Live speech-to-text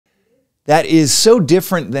that is so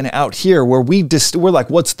different than out here where we're like,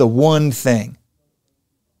 what's the one thing?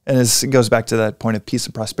 And it goes back to that point of peace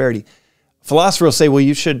and prosperity. A philosopher will say, well,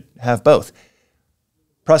 you should have both.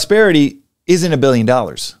 Prosperity isn't $1 billion.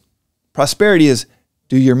 Prosperity is,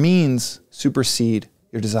 do your means supersede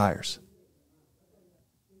your desires?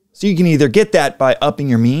 So you can either get that by upping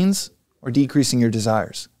your means or decreasing your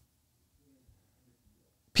desires.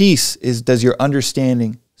 Peace is, does your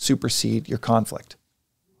understanding supersede your conflict?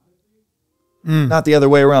 Not the other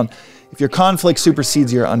way around. If your conflict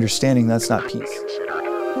supersedes your understanding, that's not peace.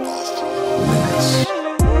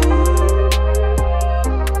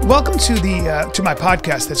 Welcome to my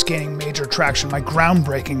podcast that's gaining major traction, my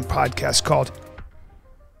groundbreaking podcast called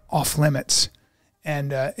Off Limits.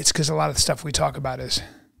 And it's because a lot of the stuff we talk about is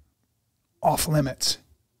off limits.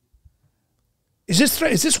 Is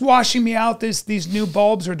this washing me out, these new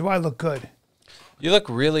bulbs, or do I look good? You look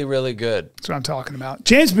really, really good. That's what I'm talking about.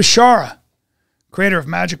 James Beshara, creator of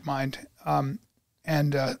MagicMind,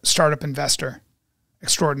 and startup investor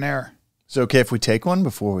extraordinaire. Is it okay if we take one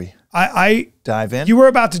before we dive in? You were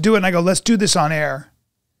about to do it, and I go, let's do this on air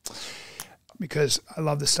because I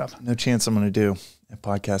love this stuff. No chance I'm going to do a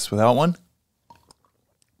podcast without one.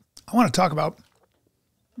 I want to talk about...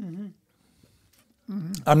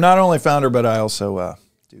 I'm not only founder, but I also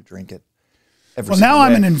do drink it every Well, single now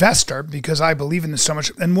I'm day. an investor because I believe in this so much.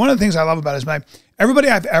 And one of the things I love about it is everybody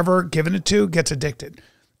I've ever given it to gets addicted.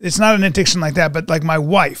 It's not an addiction like that, but like my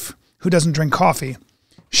wife, who doesn't drink coffee,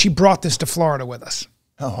 she brought this to Florida with us.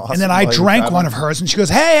 Oh, awesome. And then I drank one of hers, and she goes,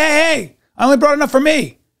 hey, I only brought enough for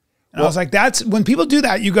me. And I was like, that's when people do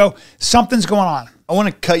that, you go, something's going on. I want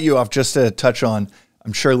to cut you off just to touch on,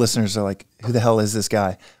 I'm sure listeners are like, who the hell is this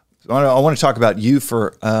guy? I want to talk about you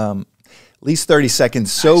for at least 30 seconds.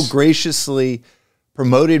 Nice. So graciously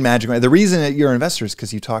promoted MagicMind. The reason that you're an investor is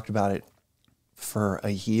because you talked about it for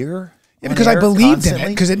a year. Yeah, because I believed in it,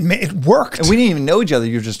 because it worked. And we didn't even know each other.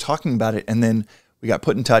 You were just talking about it. And then we got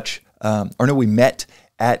put in touch. We met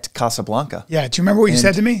at Casablanca. Yeah. Do you remember what you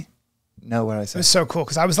said to me? No, what I said. It was so cool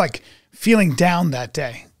because I was like feeling down that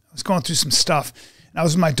day. I was going through some stuff. And I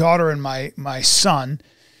was with my daughter and my son.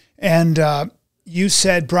 And you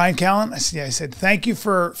said, Bryan Callen? I said, yeah. I said, thank you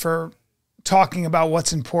for talking about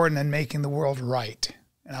what's important and making the world right.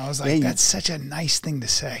 And I was like, that's such a nice thing to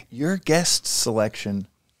say. Your guest selection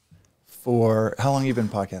for, how long have you been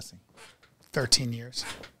podcasting? 13 years.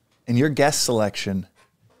 And your guest selection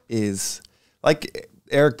is like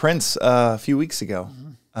Eric Prince a few weeks ago.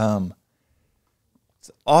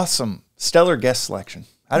 It's awesome. Stellar guest selection.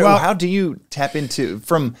 How do you tap into,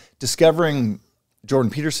 from discovering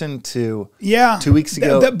Jordan Peterson to 2 weeks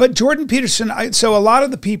ago? But Jordan Peterson, so a lot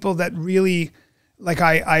of the people that really, like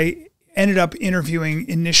I ended up interviewing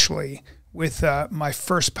initially with my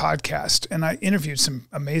first podcast, and I interviewed some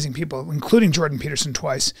amazing people, including Jordan Peterson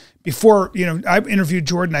twice. Before, I interviewed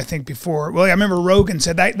Jordan, I think before, I remember Rogan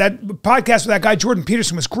said that podcast with that guy, Jordan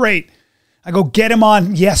Peterson, was great. I go, get him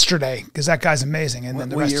on yesterday, because that guy's amazing, and then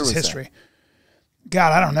the rest is history.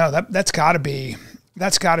 God, I don't know. That's got to be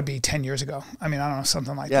 10 years ago. I mean, I don't know,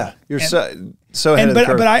 something like that. Yeah, you're so ahead of the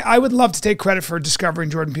curve. But I would love to take credit for discovering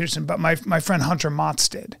Jordan Peterson, but my friend Hunter Motz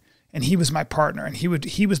did, and he was my partner, and he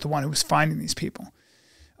was the one who was finding these people.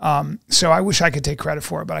 So I wish I could take credit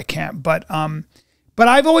for it, but I can't. But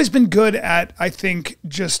I've always been good at, I think,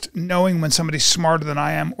 just knowing when somebody's smarter than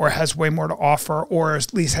I am or has way more to offer, or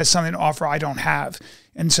at least has something to offer I don't have.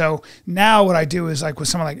 And so now what I do is, like with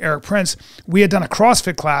someone like Eric Prince, we had done a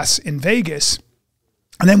CrossFit class in Vegas,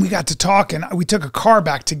 and then we got to talk, and we took a car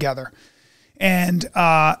back together. And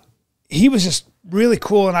he was just really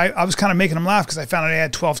cool, and I was kind of making him laugh because I found out he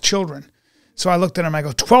had 12 children. So I looked at him, I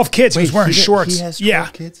go, 12 kids? He was wearing shorts. He has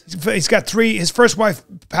 12 kids? He's got 3. His first wife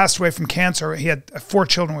passed away from cancer. He had 4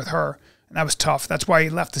 children with her, and that was tough. That's why he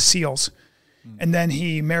left the SEALs. And then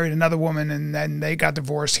he married another woman, and then they got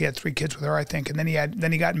divorced. He had 3 kids with her, I think. And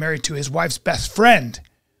then he got married to his wife's best friend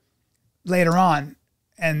later on,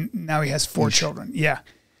 and now he has 4 children. Yeah.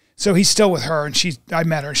 So he's still with her, and I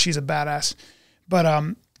met her. She's a badass.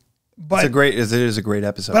 But it is a great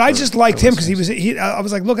episode. But I just liked him because I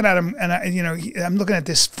was like looking at him, and I'm looking at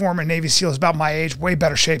this former Navy SEAL. He's about my age, way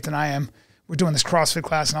better shape than I am. We're doing this CrossFit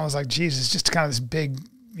class, and I was like, Jesus, just kind of this big,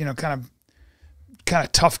 kind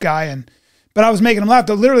of tough guy. But I was making him laugh.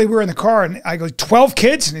 Though literally, we were in the car, and I go, 12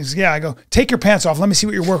 kids? And he's, yeah. I go, take your pants off. Let me see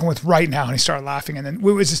what you're working with right now. And he started laughing, and then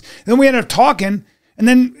we ended up talking. And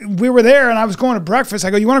then we were there, and I was going to breakfast. I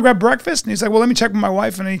go, you want to grab breakfast? And he's like, well, let me check with my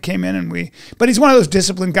wife. And then he came in, but he's one of those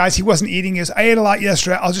disciplined guys. He wasn't eating. I ate a lot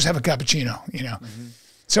yesterday. I'll just have a cappuccino,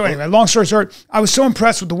 So anyway, long story short, I was so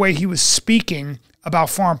impressed with the way he was speaking about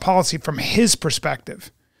foreign policy from his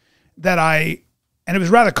perspective and it was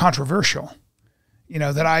rather controversial,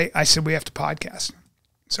 that I said we have to podcast.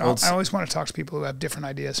 So I always want to talk to people who have different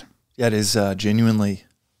ideas. Yeah, it is genuinely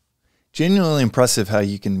impressive how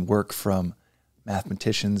you can work from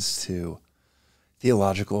mathematicians to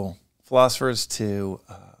theological philosophers to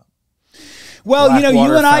well,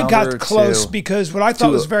 you and I founder got close because what I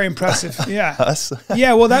thought was very impressive. Yeah, us.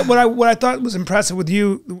 yeah. Well, what I thought was impressive with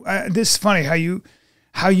you. This is funny how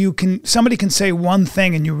you can somebody can say one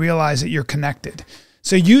thing and you realize that you're connected.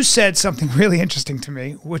 So you said something really interesting to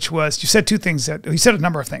me, which was you said two things you said a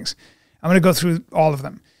number of things. I'm going to go through all of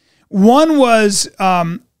them. One was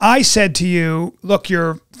I said to you, look,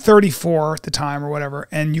 you're 34 at the time or whatever,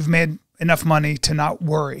 and you've made enough money to not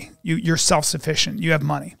worry. You're self-sufficient. You have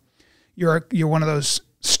money. You're one of those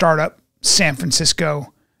startup San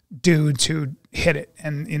Francisco dudes who hit it.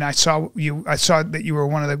 And I saw that you were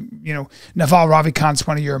one of the, Naval Ravikant's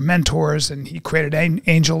one of your mentors, and he created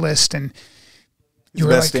Angel List, and you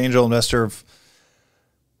were the best angel investor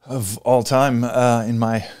of all time in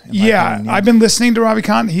my opinion, yeah. I've been listening to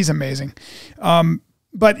Ravikant. He's amazing.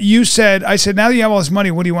 But I said, now that you have all this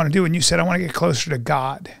money, what do you want to do? And you said, I want to get closer to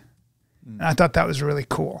God. And I thought that was really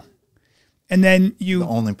cool. And then the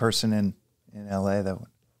only person in LA that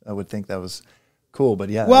would think that was cool, but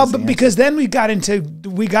yeah. Well, but because then we got into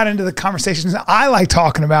the conversations that I like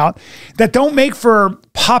talking about that don't make for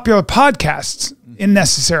popular podcasts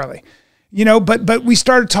necessarily, but we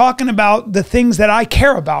started talking about the things that I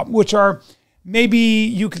care about, which are maybe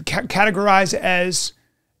you could categorize as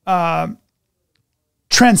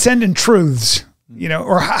transcendent truths,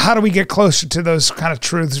 or how do we get closer to those kind of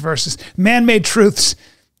truths versus man-made truths,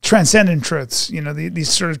 transcendent truths, these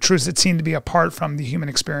sort of truths that seem to be apart from the human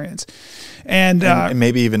experience. And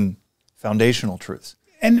maybe even foundational truths.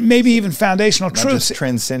 And maybe even foundational Not truths. Just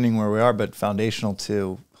transcending where we are, but foundational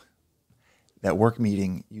to that work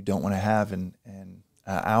meeting you don't want to have in an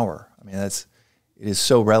hour. I mean, it is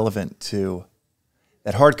so relevant to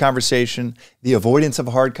that hard conversation, the avoidance of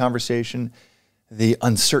a hard conversation, the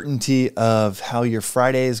uncertainty of how your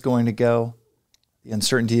Friday is going to go, the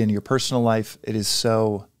uncertainty in your personal life. It is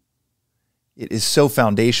so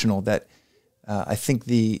foundational that I think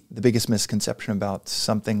the biggest misconception about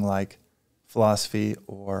something like philosophy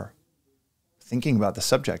or thinking about the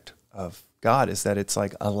subject of God is that it's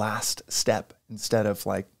like a last step instead of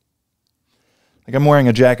like I'm wearing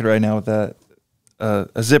a jacket right now with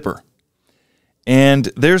a zipper, and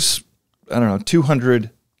there's 200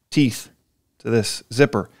 teeth to this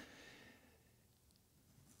zipper.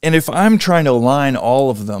 And if I'm trying to align all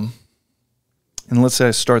of them, and let's say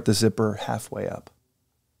I start the zipper halfway up.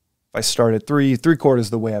 If I start at three-quarters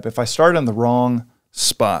of the way up, if I start on the wrong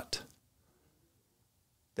spot,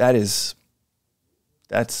 that's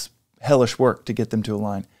hellish work to get them to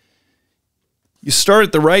align. You start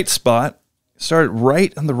at the right spot, start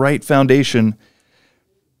right on the right foundation,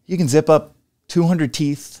 you can zip up 200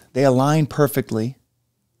 teeth, they align perfectly,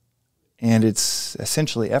 and it's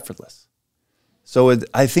essentially effortless. So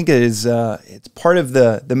I think it's part of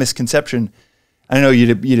the misconception. I know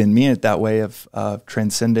you didn't mean it that way of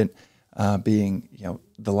transcendent being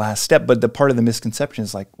the last step, but the part of the misconception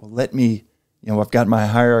is like, well, let me, I've got my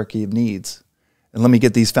hierarchy of needs, and let me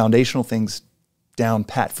get these foundational things down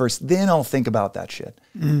pat first, then I'll think about that shit.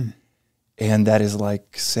 Mm. And that is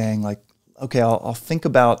like saying like, okay, I'll think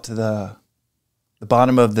about the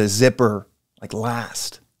bottom of the zipper like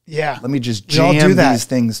last. Yeah. Let me just jam these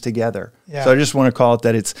things together. Yeah. So I just want to call it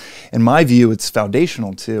that it's, in my view, it's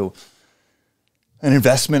foundational to an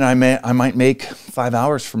investment I might make 5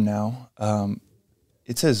 hours from now.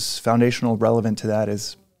 It's as foundational, relevant to that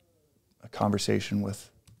as a conversation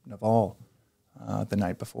with Naval the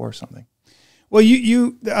night before or something. Well,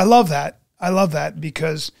 I love that. I love that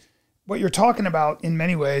because what you're talking about in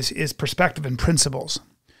many ways is perspective and principles,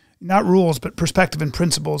 not rules, but perspective and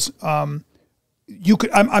principles. You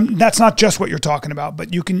could. That's not just what you're talking about,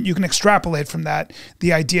 but you can extrapolate from that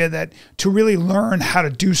the idea that to really learn how to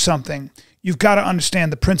do something, you've got to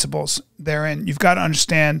understand the principles therein. You've got to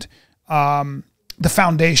understand the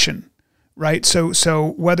foundation, right?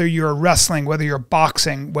 So whether you're wrestling, whether you're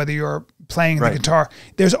boxing, whether you're playing the guitar,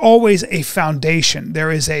 there's always a foundation.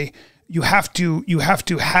 You have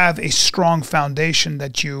to have a strong foundation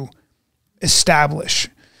that you establish.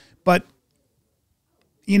 But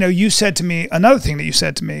you said to me, another thing that you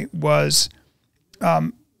said to me was,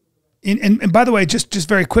 and by the way, just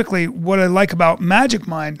very quickly, what I like about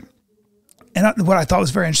MagicMind, and what I thought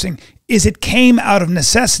was very interesting, is it came out of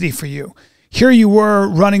necessity for you. Here you were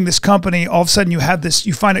running this company, all of a sudden you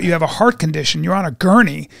find out you have a heart condition, you're on a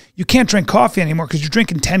gurney, you can't drink coffee anymore because you're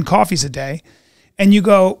drinking 10 coffees a day, and you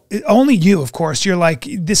go, only you, of course, you're like,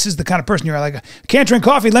 this is the kind of person you're like, I can't drink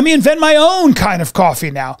coffee. Let me invent my own kind of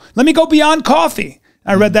coffee now. Let me go beyond coffee.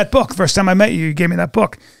 I read that book. First time I met you, you gave me that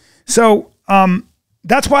book. So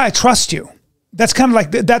that's why I trust you. That's kind of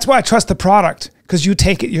like, that's why I trust the product, because you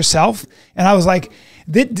take it yourself. And I was like,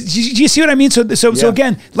 do you see what I mean? So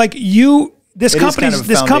again, like this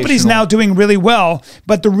company's now doing really well.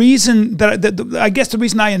 But the reason that I guess the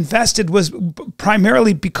reason I invested was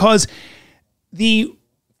primarily because the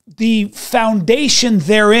foundation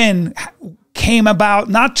therein came about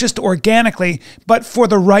not just organically, but for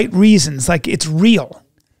the right reasons. Like it's real.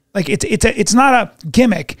 Like it's not a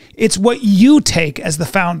gimmick. It's what you take as the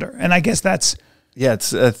founder. And I guess that's, yeah,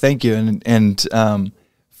 it's thank you. And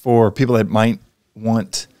for people that might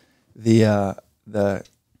want the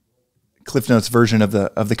Cliff Notes version of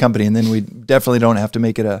the company, and then we definitely don't have to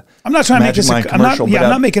make it a. I'm not trying to make this a commercial. I'm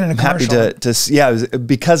not making it a commercial. Happy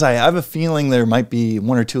because I have a feeling there might be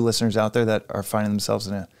one or two listeners out there that are finding themselves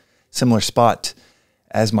in a similar spot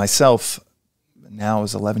as myself. Now it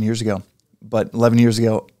was 11 years ago, but 11 years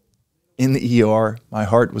ago in the ER, my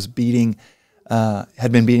heart was beating,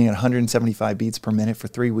 had been beating at 175 beats per minute for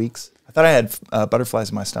 3 weeks. I thought I had butterflies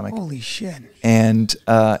in my stomach. Holy shit. And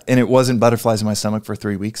it wasn't butterflies in my stomach for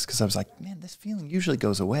 3 weeks, because I was like, man, this feeling usually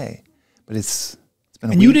goes away. But it's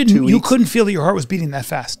been a week, 2 weeks. You couldn't feel that your heart was beating that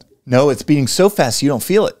fast? No, it's beating so fast you don't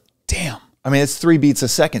feel it. Damn. I mean, it's 3 beats a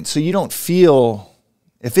second. So you don't feel,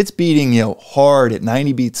 if it's beating, hard at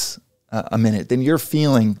 90 beats a minute, then you're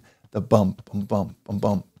feeling the bump, bum, bum, bum,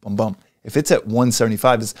 bum, bum, bum. If it's at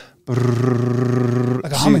 175, it's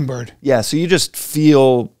like a hummingbird. Yeah, so you just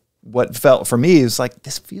feel what felt for me is like,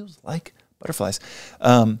 this feels like butterflies.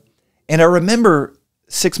 And I remember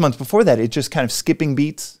 6 months before that, it just kind of skipping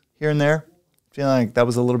beats here and there, feeling like that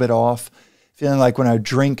was a little bit off, feeling like when I would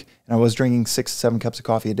drink, and I was drinking 6 to 7 cups of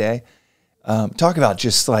coffee a day, talk about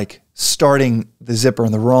just like starting the zipper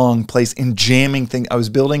in the wrong place and jamming things. I was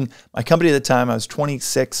building my company at the time. I was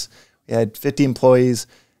 26. We had 50 employees,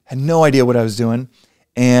 had no idea what I was doing,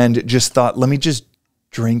 and just thought, let me just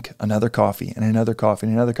drink another coffee and another coffee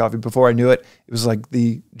and another coffee. Before I knew it, it was like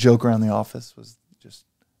the joke around the office was just,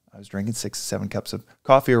 I was drinking 6 to 7 cups of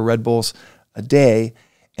coffee or Red Bulls a day.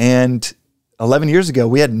 And 11 years ago,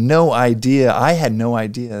 we had no idea, I had no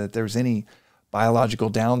idea that there was any biological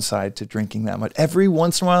downside to drinking that much. Every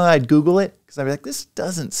once in a while I'd Google it, because I'd be like, this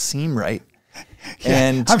doesn't seem right. Yeah,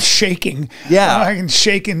 and I'm shaking. Yeah. I'm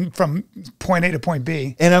shaking from point A to point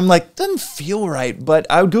B. And I'm like, doesn't feel right. But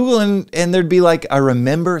I would Google and there'd be like, I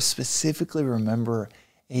specifically remember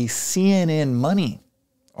a CNN Money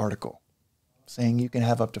article saying you can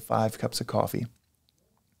have up to 5 cups of coffee.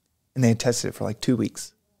 And they had tested it for like 2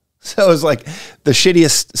 weeks. So it was like the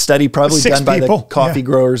shittiest study probably done by the Coffee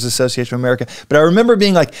Growers Association of America. But I remember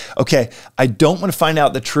being like, okay, I don't want to find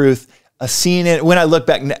out the truth. A CNN, when I look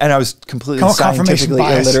back, and I was completely scientifically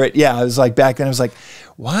illiterate. Yeah, I was like, back then I was like,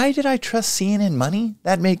 why did I trust CNN Money?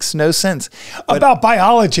 That makes no sense. But, about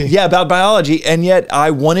biology. Yeah, about biology. And yet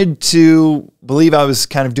I wanted to believe I was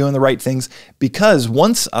kind of doing the right things, because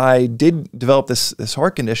once I did develop this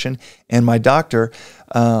heart condition, and my doctor,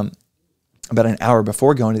 about an hour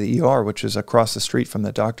before going to the ER, which is across the street from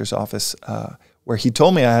the doctor's office, where he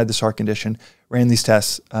told me I had this heart condition, ran these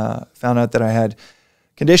tests, found out that I had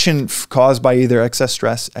condition caused by either excess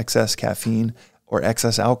stress, excess caffeine, or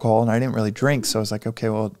excess alcohol, and I didn't really drink. So I was like, okay,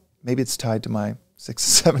 well, maybe it's tied to my 6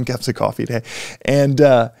 to 7 cups of coffee a day. And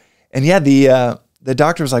yeah, the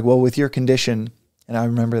doctor was like, well, with your condition, and I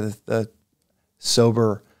remember the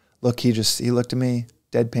sober look, he looked at me,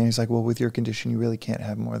 deadpan. He's like, well, with your condition, you really can't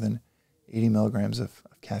have more than 80 milligrams of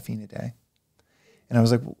caffeine a day. And I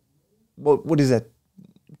was like, well, what is that?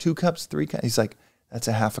 2 cups, 3 cups? He's like, that's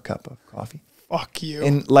a half a cup of coffee. Fuck you.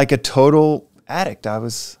 And like a total addict, I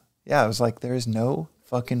was like, there is no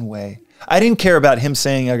fucking way. I didn't care about him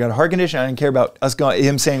saying I got a heart condition. I didn't care about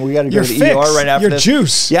him saying we got to go to the ER right after this. Your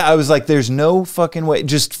juice. Yeah, I was like, there's no fucking way.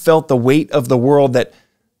 Just felt the weight of the world that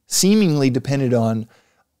seemingly depended on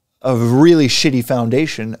a really shitty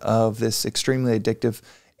foundation of this extremely addictive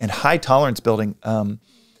and high tolerance building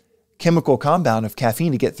chemical compound of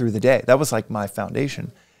caffeine to get through the day. That was like my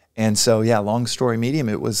foundation. And so, yeah, long story medium,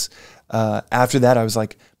 it was, after that, I was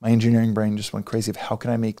like, my engineering brain just went crazy of how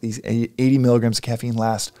can I make these 80 milligrams of caffeine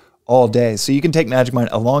last all day? So you can take MagicMind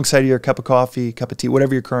alongside of your cup of coffee, cup of tea,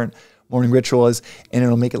 whatever your current morning ritual is, and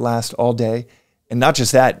it'll make it last all day. And not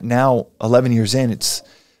just that, now 11 years in, it's,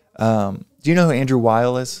 do you know who Andrew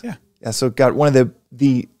Weil is? Yeah. Yeah, so got one of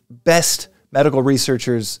the best medical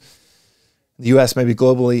researchers in the U.S., maybe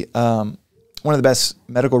globally, one of the best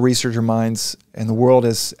medical researcher minds in the world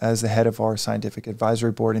as the head of our scientific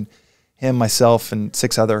advisory board. And him, myself, and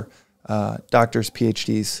 6 other doctors,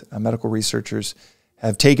 PhDs, medical researchers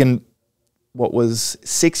have taken what was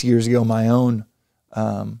 6 years ago my own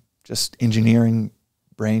just engineering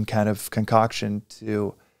brain kind of concoction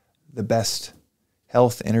to the best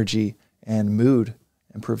health, energy, and mood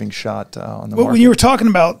improving shot on the market. When you were talking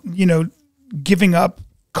about, giving up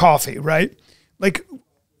coffee, right? Like,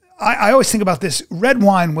 I always think about this. Red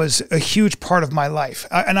wine was a huge part of my life.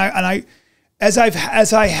 As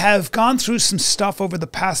I have gone through some stuff over the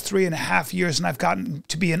past 3.5 years, and I've gotten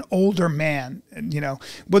to be an older man,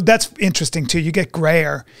 but that's interesting too. You get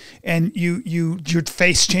grayer, and your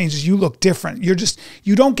face changes. You look different.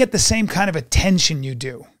 You don't get the same kind of attention you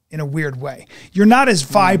do in a weird way. You're not as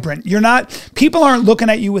vibrant. People aren't looking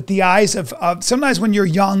at you with the eyes of sometimes when you're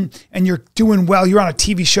young and you're doing well, you're on a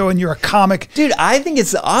TV show and you're a comic. Dude, I think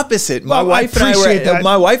it's my wife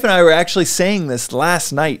and I were actually saying this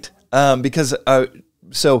last night. Because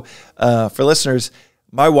for listeners,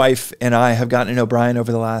 my wife and I have gotten to know Bryan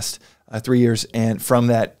over the last 3 years, and from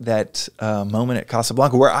that moment at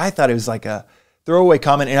Casablanca, where I thought it was like a throwaway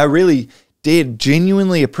comment, and I really did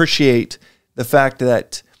genuinely appreciate the fact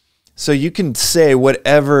that so you can say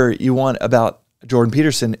whatever you want about Jordan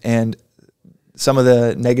Peterson, and some of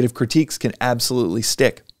the negative critiques can absolutely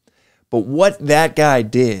stick, but what that guy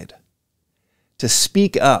did to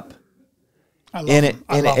speak up in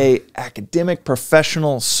a academic,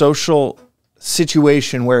 professional, social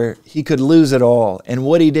situation where he could lose it all, and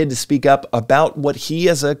what he did to speak up about what he,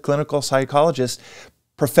 as a clinical psychologist,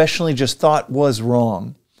 professionally just thought was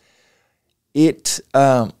wrong. It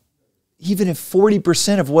even if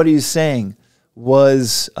 40% of what he was saying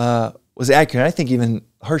was accurate, I think even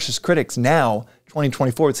harshest critics now,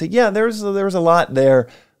 2024, would say, yeah, there was a lot there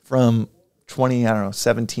from 17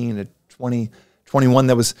 to 2021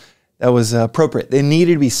 that was appropriate. They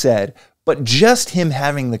needed to be said. But just him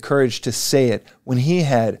having the courage to say it when he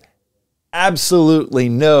had absolutely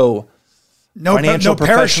no financial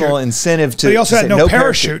professional incentive to. But he also had no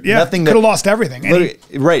parachute. Yeah, nothing. Could have lost everything.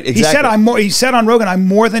 Right, exactly. He said on Rogan, I'm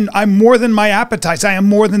more than my appetites. I am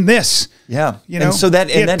more than this. Yeah, and so that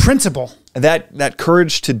principle. That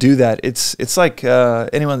courage to do that. It's like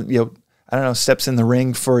anyone I don't know, steps in the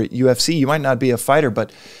ring for UFC. You might not be a fighter,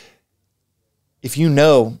 but if you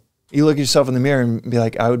look at yourself in the mirror and be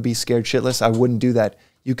like, I would be scared shitless, I wouldn't do that.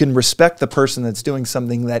 You can respect the person that's doing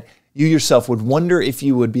something that you yourself would wonder if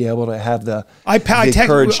you would be able to have the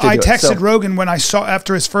courage to do it. I texted Rogan when I saw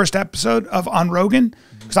after his first episode on Rogan,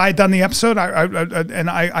 because I had done the episode,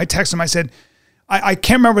 I texted him, I said, I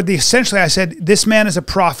can't remember essentially I said, this man is a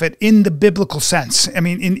prophet in the biblical sense. I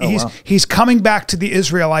mean, he's coming back to the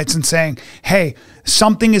Israelites and saying, hey,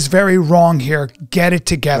 something is very wrong here. Get it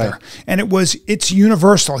together. Right. And it's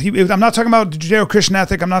universal. I'm not talking about the Judeo-Christian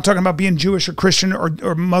ethic. I'm not talking about being Jewish or Christian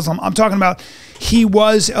or Muslim. I'm talking about he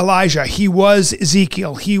was Elijah. He was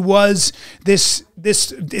Ezekiel. He was this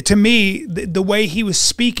to me, the way he was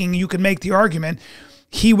speaking, you could make the argument,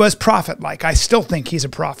 he was prophet-like. I still think he's a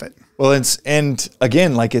prophet. Well, and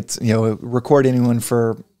again, like record anyone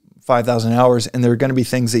for 5,000 hours, and there are going to be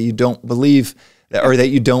things that you don't believe or that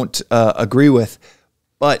you don't agree with.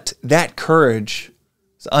 But that courage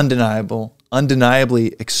is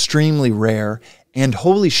undeniably extremely rare. And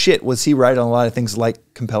holy shit, was he right on a lot of things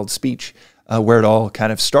like compelled speech, where it all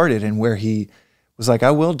kind of started, and where he was like, I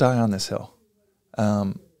will die on this hill.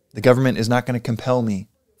 The government is not going to compel me.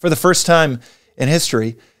 For the first time in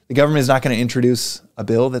history, the government is not going to introduce a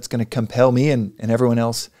bill that's going to compel me and everyone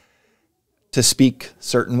else to speak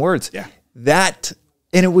certain words. Yeah.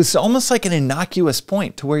 And it was almost like an innocuous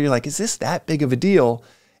point to where you're like, is this that big of a deal?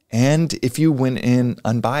 And if you went in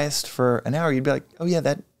unbiased for an hour, you'd be like, oh yeah,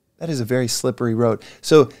 that is a very slippery road.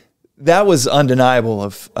 So that was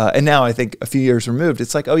undeniable and now I think a few years removed,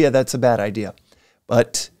 it's like, oh yeah, that's a bad idea.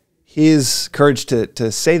 But his courage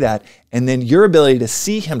to say that, and then your ability to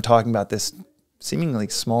see him talking about this seemingly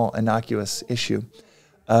small, innocuous issue,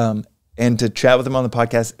 and to chat with him on the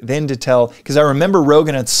podcast, then to tell, because I remember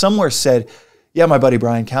Rogan had somewhere said, yeah, my buddy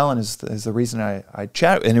Bryan Callen is the reason I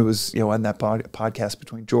chat, and it was on that podcast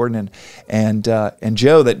between Jordan and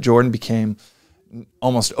Joe that Jordan became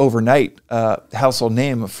almost overnight household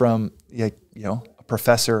name from a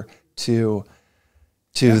professor to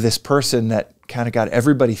this person that kind of got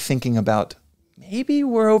everybody thinking about maybe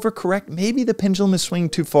we're overcorrect, maybe the pendulum is swinging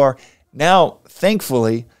too far. Now,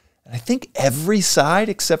 thankfully, I think every side,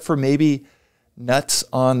 except for maybe nuts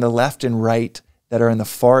on the left and right that are in the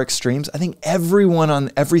far extremes, I think everyone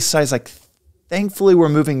on every side is like, thankfully we're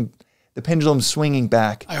moving the pendulum's swinging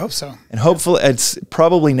back. I hope so. And hopefully it's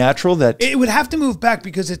probably natural that it would have to move back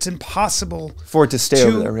because it's impossible for it to stay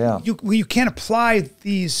over there. Yeah. You can't apply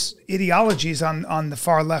these ideologies on the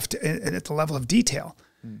far left at the level of detail.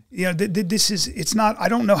 You know, it's not, I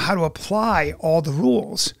don't know how to apply all the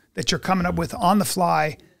rules that you're coming up with on the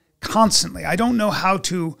fly constantly. I don't know how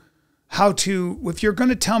to, if you're going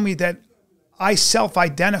to tell me that I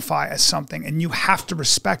self-identify as something and you have to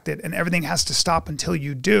respect it and everything has to stop until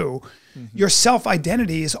you do, your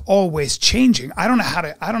self-identity is always changing. I don't know how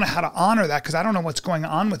to honor that because I don't know what's going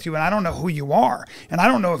on with you and I don't know who you are. And I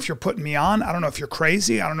don't know if you're putting me on. I don't know if you're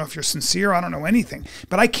crazy. I don't know if you're sincere. I don't know anything.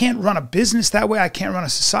 But I can't run a business that way. I can't run a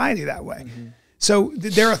society that way. So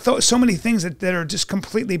there are so many things that are just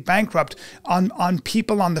completely bankrupt on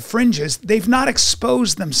people on the fringes. They've not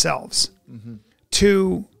exposed themselves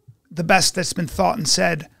to the best that's been thought and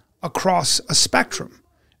said across a spectrum.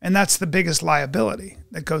 And that's the biggest liability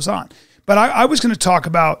that goes on. But I was going to talk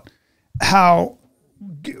about how,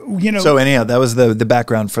 you know. So anyhow, that was the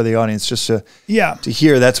background for the audience, just to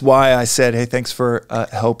hear. That's why I said, hey, thanks for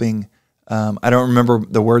helping. I don't remember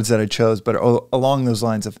the words that I chose, but along those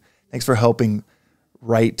lines of thanks for helping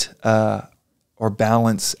write or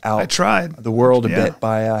balance out the world a bit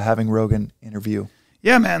by having Rogan interview.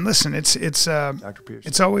 Yeah, man. Listen, it's Dr. Pierce.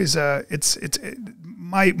 It's always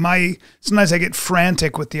my. Sometimes I get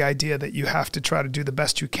frantic with the idea that you have to try to do the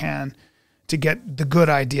best you can to get the good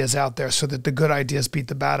ideas out there, so that the good ideas beat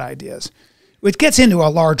the bad ideas. It gets into a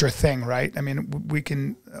larger thing, right? I mean, we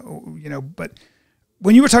can, you know. But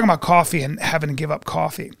when you were talking about coffee and having to give up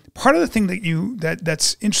coffee, part of the thing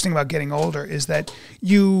that's interesting about getting older is that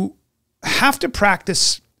you have to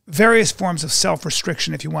practice various forms of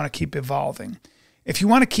self-restriction if you want to keep evolving. If you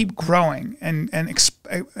want to keep growing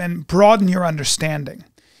and broaden your understanding.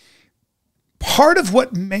 Part of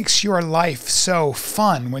what makes your life so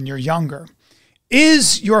fun when you're younger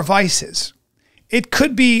is your vices. It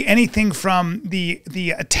could be anything from the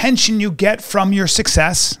attention you get from your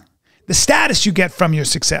success, the status you get from your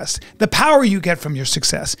success, the power you get from your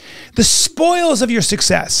success, the spoils of your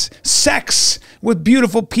success, sex with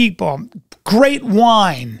beautiful people, great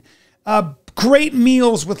wine, great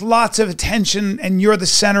meals with lots of attention and you're the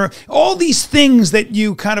center. All these things that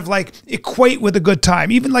you kind of like equate with a good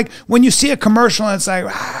time. Even like when you see a commercial and it's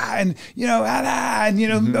like, and you know,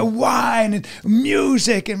 wine and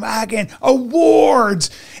music and awards.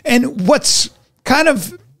 And what's kind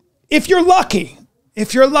of, if you're lucky,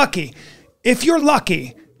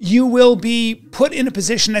 you will be put in a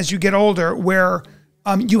position as you get older where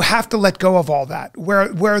you have to let go of all that,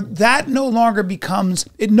 where that no longer becomes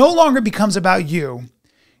about you.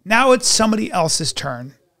 Now it's somebody else's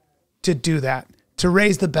turn to do that, to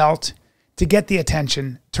raise the belt, to get the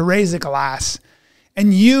attention, to raise the glass.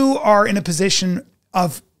 And you are in a position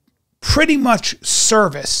of pretty much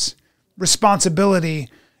service, responsibility,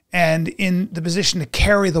 and in the position to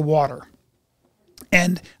carry the water.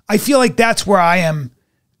 And I feel like that's where I am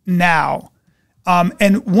now.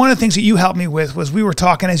 And one of the things that you helped me with was we were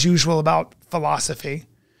talking as usual about philosophy.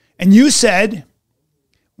 And you said,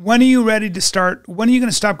 when are you going to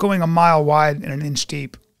stop going a mile wide and an inch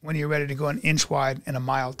deep? When are you ready to go an inch wide and a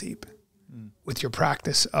mile deep with your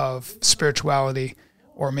practice of spirituality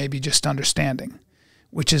or maybe just understanding,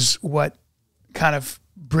 which is what kind of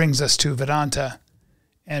brings us to Vedanta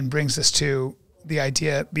and brings us to the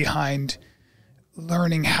idea behind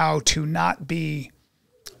learning how to not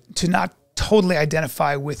totally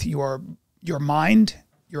identify with your mind,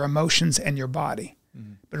 your emotions, and your body,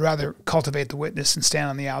 but rather cultivate the witness and stand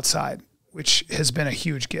on the outside, which has been a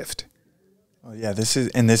huge gift. Oh yeah, this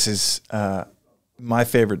is my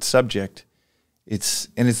favorite subject. It's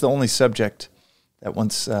the only subject that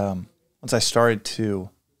once I started to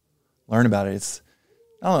learn about it, it's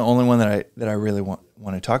not the only one that I really want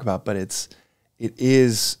to talk about, but it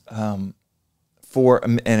is. And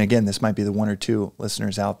again, this might be the one or two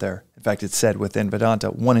listeners out there. In fact, it's said within Vedanta,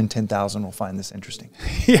 1 in 10,000 will find this interesting.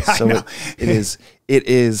 Yeah, so I know. It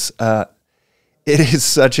is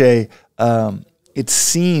such a. It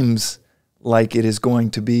seems like it is going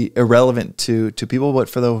to be irrelevant to people, but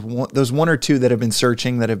for those one or two that have been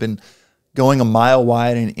searching, that have been going a mile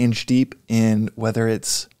wide and an inch deep in whether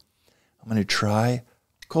it's, I'm going to try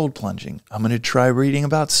cold plunging, I'm going to try reading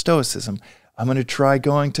about Stoicism, I'm going to try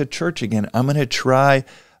going to church again. I'm going to try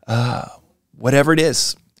whatever it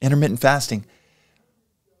is, intermittent fasting.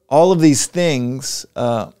 All of these things,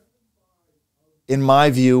 in my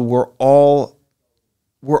view, we are all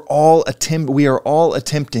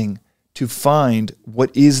attempting to find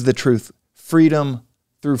what is the truth. Freedom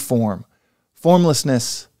through form.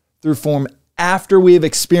 Formlessness through form after we have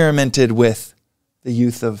experimented with the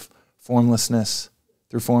youth of formlessness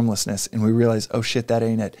through formlessness, and we realize, oh shit, that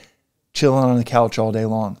ain't it. Chilling on the couch all day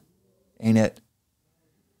long, ain't it.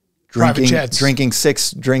 Drinking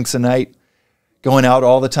 6 drinks a night, going out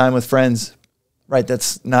all the time with friends, right?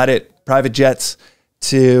 That's not it. Private jets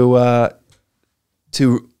to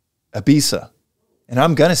Ibiza, and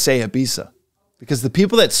I'm gonna say Ibiza because the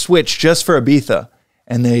people that switch just for Ibiza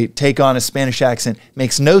and they take on a Spanish accent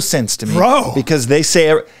makes no sense to me. Bro. Because they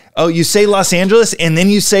say, oh, you say Los Angeles and then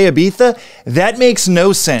you say Ibiza? That makes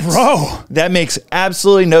no sense. Bro. That makes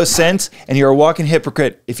absolutely no sense, and you're a walking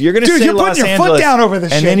hypocrite. If you're going to say you're Los putting your foot Angeles down over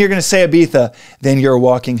this and shit. then you're going to say Ibiza, then you're a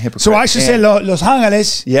walking hypocrite. So I should say Los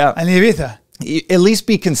Angeles Yeah. and Ibiza. At least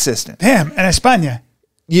be consistent. Damn, and España.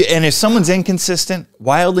 And if someone's inconsistent,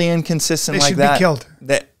 wildly inconsistent They like should that, be killed.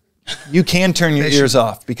 that you can turn your ears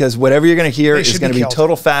off, because whatever you're going to hear is should going to be be killed.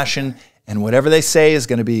 total fashion, and whatever they say is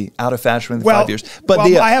going to be out of fashion within 5 years. But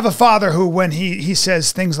I have a father who, when he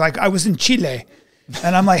says things like, I was in Chile,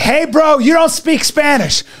 and I'm like, hey, bro, you don't speak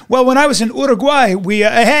Spanish. Well, when I was in Uruguay, we,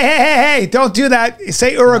 hey, don't do that.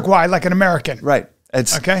 Say Uruguay like an American. right.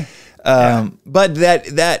 It's Okay. But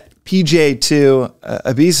that PJ to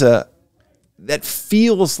Ibiza, that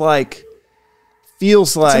feels like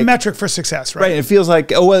It's a metric for success, right? right. It feels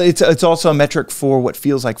like, oh well, it's also a metric for what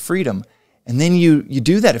feels like freedom. And then you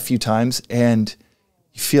do that a few times and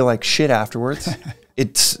you feel like shit afterwards.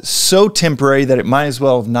 It's so temporary that it might as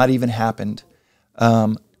well have not even happened.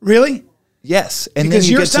 Really? Yes. And Because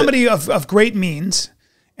then you're get somebody of great means,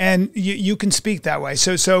 and you can speak that way.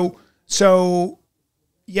 So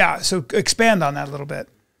expand on that a little bit.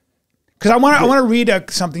 Because I want to read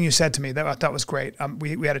something you said to me that I thought was great.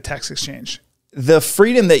 We had a text exchange. the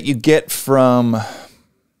freedom that you get from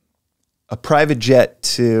a private jet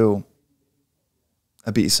to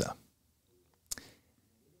Ibiza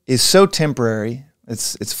is so temporary.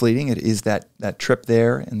 It's fleeting. It is that trip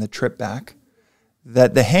there and the trip back,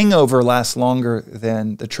 that the hangover lasts longer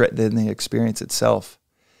than the experience itself.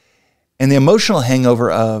 And the emotional hangover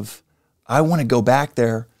of, I want to go back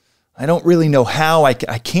there. I don't really know how. I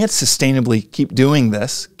can't sustainably keep doing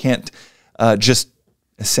this. Can't just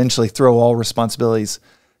essentially throw all responsibilities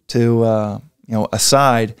to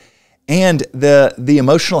aside. And the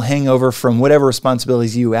emotional hangover from whatever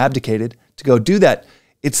responsibilities you abdicated to go do that.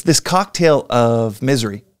 It's this cocktail of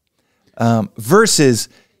misery versus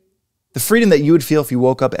the freedom that you would feel if you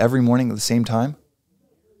woke up every morning at the same time.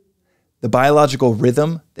 The biological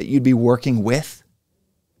rhythm that you'd be working with.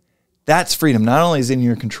 That's freedom. Not only is it in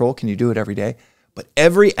your control, can you do it every day, but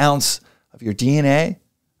every ounce of your DNA,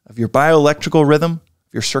 of your bioelectrical rhythm,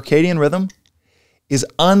 of your circadian rhythm is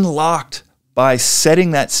unlocked by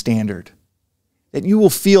setting that standard. That you will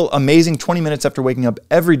feel amazing 20 minutes after waking up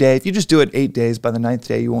every day. If you just do it 8 days, by the 9th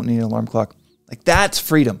day, you won't need an alarm clock. Like, that's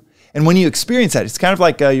freedom. And when you experience that, it's kind of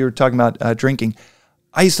like you were talking about drinking.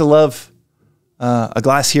 I used to love a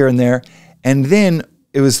glass here and there. And then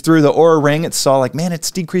it was through the Oura Ring. It saw like, man,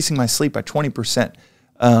 it's decreasing my sleep by 20%.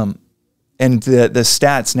 And the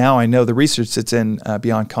stats now, I know the research that's in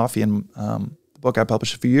Beyond Coffee and the book I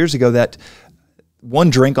published a few years ago, that one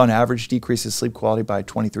drink on average decreases sleep quality by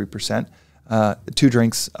 23%. 2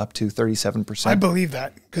 drinks up to 37%. I believe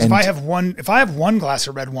that, because if I have one glass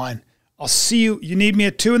of red wine, I'll see you. You need me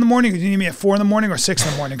at 2 in the morning, or you need me at 4 in the morning, or 6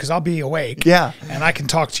 in the morning, because I'll be awake. Yeah, and I can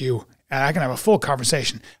talk to you, and I can have a full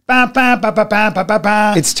conversation. Bah, bah, bah, bah, bah, bah, bah,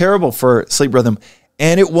 bah. It's terrible for sleep rhythm,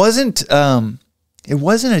 and it wasn't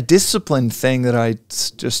a disciplined thing that I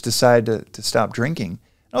just decided to stop drinking.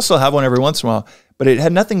 I also have one every once in a while, but it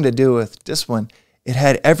had nothing to do with discipline. It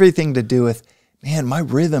had everything to do with, man, my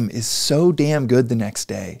rhythm is so damn good the next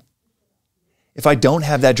day. If I don't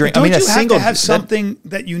have that drink, Don't you have to have something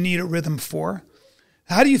that you need a rhythm for?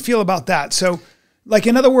 How do you feel about that? So, like,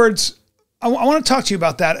 in other words, I want to talk to you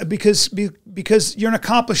about that because you're an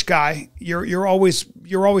accomplished guy. You're always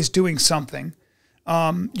doing something.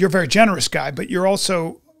 You're a very generous guy, but you're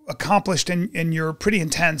also accomplished and you're pretty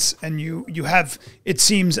intense, and you have, it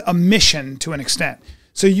seems, a mission to an extent.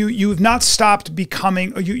 So you've not stopped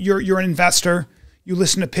becoming. You're an investor. You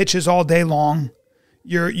listen to pitches all day long.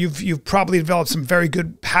 You've probably developed some very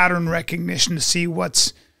good pattern recognition to see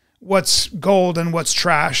what's gold and what's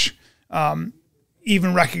trash.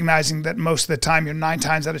 Even recognizing that most of the time, you're 9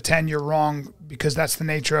 times out of 10 you're wrong, because that's the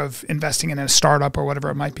nature of investing in a startup or whatever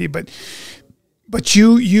it might be. But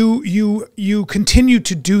you continue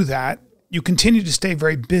to do that. You continue to stay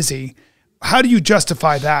very busy. How do you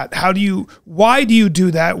justify that? Why do you do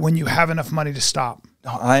that when you have enough money to stop?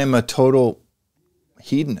 I am a total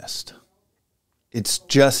hedonist. It's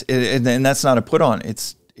just, and that's not a put on.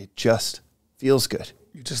 It just feels good.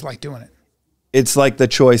 You just like doing it. it's like the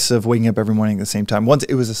choice of waking up every morning at the same time. Once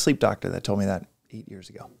it was a sleep doctor that told me that 8 years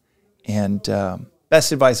ago. And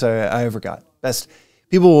best advice I ever got. Best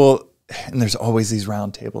people will, and there's always these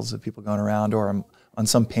round tables of people going around, or I'm on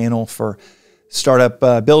some panel for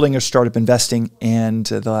startup building or startup investing, and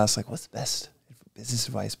they'll ask like, what's the best business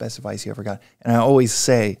advice, best advice you ever got? And I always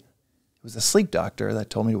say, it was a sleep doctor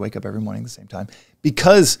that told me to wake up every morning at the same time.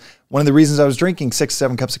 Because one of the reasons I was drinking 6 to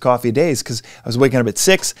 7 cups of coffee a day is because I was waking up at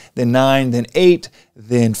 6, then 9, then 8,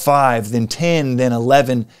 then 5, then 10, then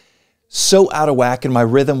 11. So out of whack, and my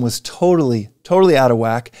rhythm was totally out of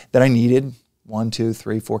whack that I needed 1, 2,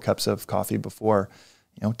 3, 4 cups of coffee before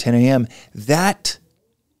 10 a.m. The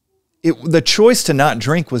choice to not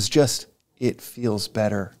drink was just, it feels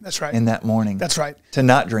better. That's right. In that morning. That's right. To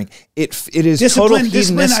not drink. It is discipline, total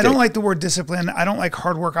hedonistic. I don't like the word discipline. I don't like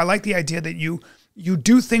hard work. I like the idea that you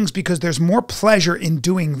do things because there's more pleasure in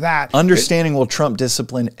doing that. Understanding will trump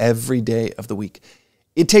discipline every day of the week.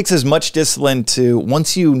 It takes as much discipline to,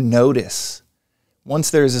 once you notice, once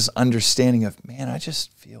there's this understanding of, man, I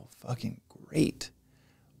just feel fucking great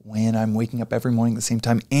when I'm waking up every morning at the same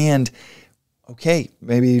time. And okay,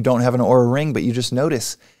 maybe you don't have an Oura ring, but you just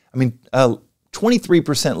notice. I mean,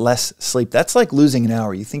 23% less sleep. That's like losing an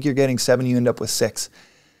hour. You think you're getting 7, you end up with 6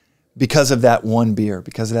 because of that one beer,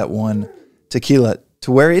 because of that one tequila,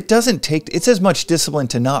 to where it doesn't take, it's as much discipline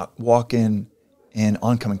to not walk in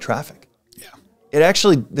oncoming traffic. Yeah. It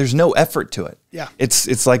actually, there's no effort to it. Yeah.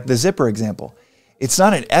 It's like the zipper example. It's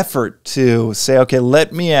not an effort to say, okay,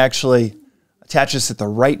 let me actually attach this at the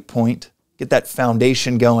right point, get that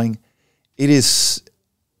foundation going. It's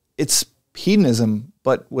hedonism,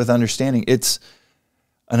 but with understanding. It's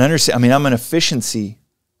an understanding. I mean, I'm an efficiency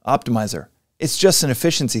optimizer. It's just an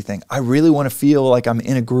efficiency thing. I really want to feel like I'm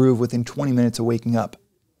in a groove within 20 minutes of waking up.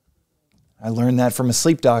 I learned that from a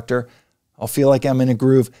sleep doctor. I'll feel like I'm in a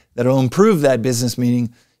groove that'll improve that business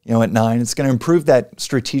meeting, at 9. It's going to improve that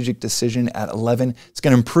strategic decision at 11. It's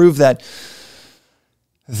going to improve that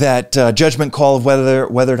judgment call of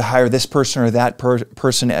whether to hire this person or that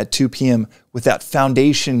person at 2 p.m. with that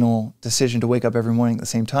foundational decision to wake up every morning at the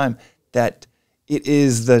same time. That it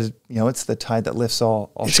is it's the tide that lifts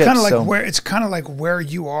all ships. It's kind of like where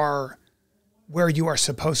you are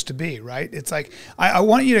supposed to be, right? It's like I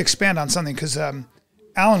want you to expand on something because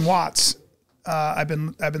Alan Watts,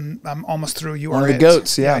 I'm almost through. You One Are of the It.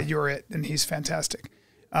 goats, yeah. You're It, and he's fantastic.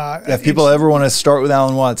 If people ever want to start with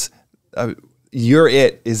Alan Watts, You're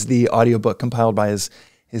It is the audiobook compiled by his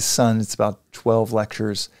son. It's about 12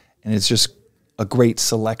 lectures, and it's just a great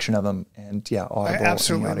selection of them. And yeah, Audible. I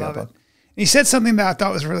absolutely love it. He said something that I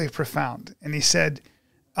thought was really profound. And he said,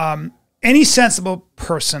 any sensible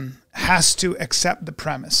person has to accept the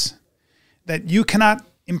premise that you cannot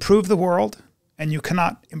improve the world and you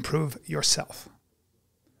cannot improve yourself.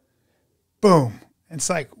 Boom. It's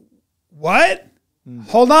like, what?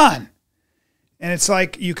 Hold on. And it's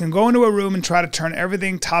like you can go into a room and try to turn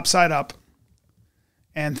everything topside up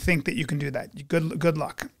and think that you can do that. Good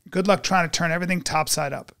luck. Good luck trying to turn everything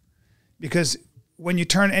topside up. Because when you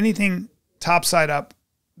turn anything topside up,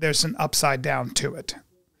 there's an upside down to it.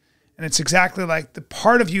 And it's exactly like the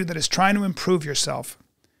part of you that is trying to improve yourself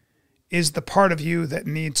is the part of you that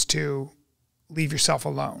needs to leave yourself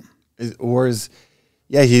alone. He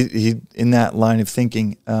in that line of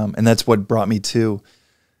thinking, and that's what brought me to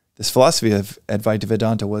this philosophy of Advaita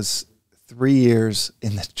Vedanta was 3 years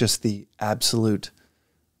in just the absolute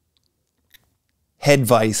head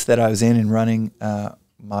vice that I was in running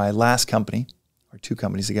my last company, or 2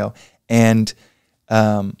 companies ago, and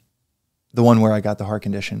the one where I got the heart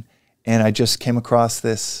condition. And I just came across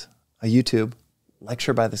a YouTube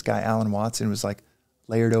lecture by this guy, Alan Watts, and it was like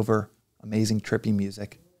layered over amazing trippy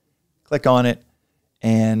music. Click on it,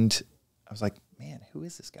 and I was like, man, who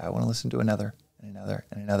is this guy? I want to listen to another and another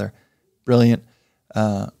and another. Brilliant,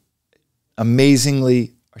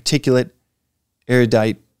 amazingly articulate,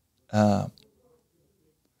 erudite,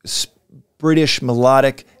 British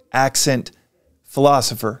melodic accent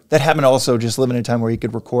philosopher that happened to also just live in a time where he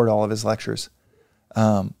could record all of his lectures.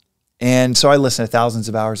 And so I listened to thousands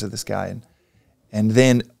of hours of this guy, and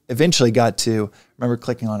then eventually got to remember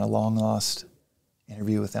clicking on a long lost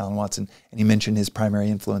interview with Alan Watson, and he mentioned his primary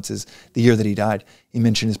influences the year that he died. He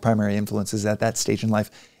mentioned his primary influences at that stage in life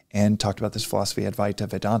and talked about this philosophy, Advaita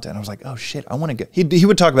Vedanta. And I was like, oh shit, I want to go. He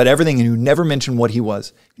would talk about everything, and he would never mention what he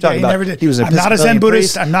was. He never did. He was I'm not a Zen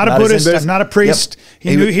Buddhist. I'm not a Buddhist. I'm not a priest.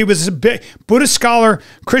 Yep. He was a Buddhist scholar,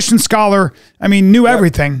 Christian scholar. I mean, knew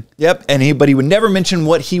everything. Yep. But he would never mention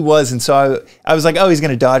what he was. And so I was like, oh, he's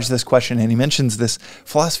going to dodge this question. And he mentions this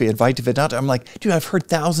philosophy, Advaita Vedanta. I'm like, dude, I've heard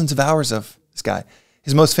thousands of hours of this guy.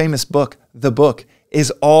 His most famous book, The Book, is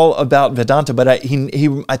all about Vedanta, but I think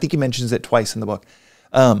he mentions it twice in the book.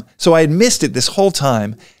 So I had missed it this whole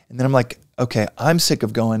time. And then I'm like, okay, I'm sick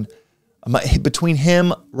of going between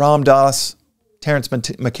him, Ram Dass, Terence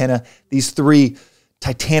McKenna, these three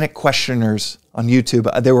titanic questioners on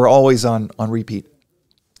YouTube. They were always on repeat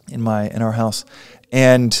in our house.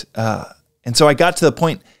 And so I got to the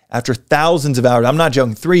point after thousands of hours, I'm not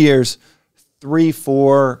joking, 3 years,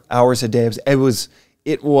 3-4 hours a day. It was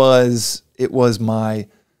my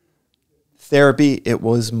therapy. It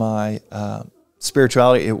was my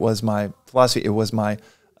spirituality. It was my philosophy. It was my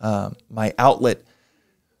outlet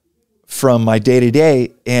from my day to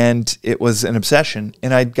day. And it was an obsession.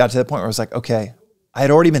 And I got to the point where I was like, okay, I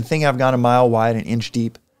had already been thinking I've gone a mile wide, an inch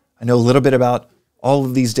deep. I know a little bit about all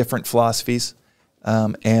of these different philosophies.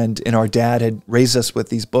 And our dad had raised us with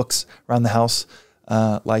these books around the house,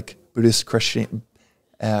 like Buddhist Christian,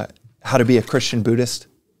 how to be a Christian Buddhist.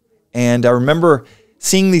 And I remember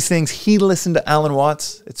seeing these things. He listened to Alan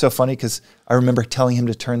Watts. It's so funny because I remember telling him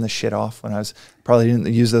to turn the shit off when probably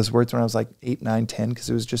didn't use those words when I was like 8, 9, 10 because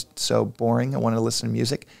it was just so boring. I wanted to listen to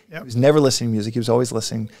music. Yep. He was never listening to music. He was always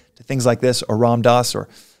listening to things like this or Ram Dass or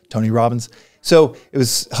Tony Robbins. So it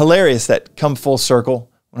was hilarious that come full circle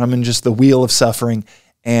when I'm in just the wheel of suffering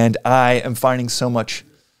and I am finding so much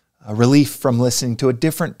relief from listening to a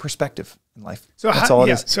different perspective in life. So that's all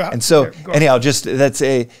it is. Anyhow, that's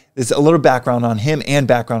a little background on him and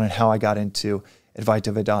background on how I got into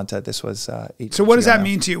Advaita Vedanta. This was 8 years So what does that ago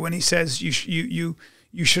mean to you when he says you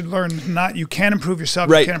should learn you can improve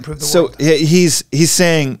yourself, right. You can improve the world? So he's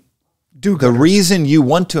saying the reason you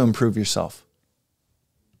want to improve yourself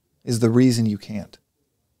is the reason you can't.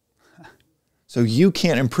 So you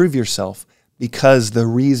can't improve yourself because the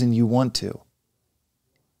reason you want to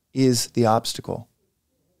is the obstacle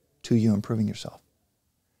to you improving yourself.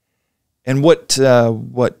 And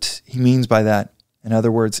what he means by that, in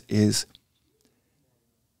other words, is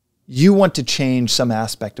you want to change some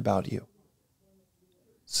aspect about you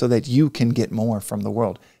so that you can get more from the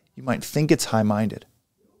world. You might think it's high-minded.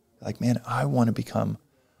 Like, man, I want to become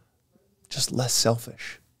just less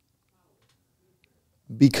selfish.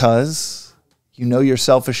 Because you know your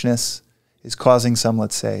selfishness is causing some,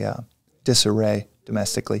 let's say, disarray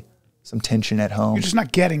domestically, some tension at home. You're just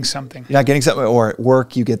not getting something. You're not getting something, or at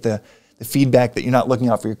work you get the feedback that you're not looking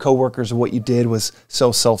out for your coworkers or what you did was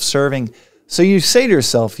so self-serving. So you say to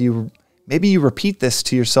yourself, maybe you repeat this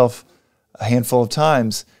to yourself a handful of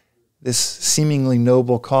times, this seemingly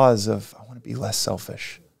noble cause of, I want to be less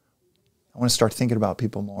selfish. I want to start thinking about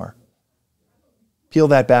people more. Peel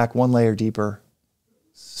that back one layer deeper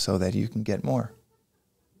so that you can get more.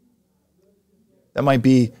 That might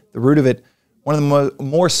be the root of it. One of the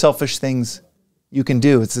more selfish things you can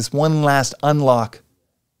do. It's this one last unlock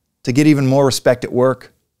to get even more respect at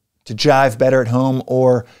work, to jive better at home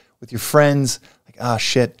or with your friends. Like,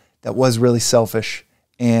 shit, that was really selfish.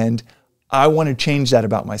 And I want to change that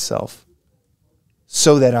about myself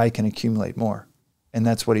so that I can accumulate more. And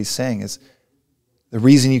that's what he's saying is the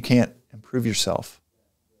reason you can't improve yourself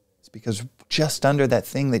is because just under that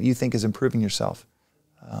thing that you think is improving yourself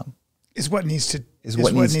is what needs to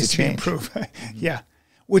change. Be improved. Yeah,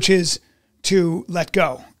 which is to let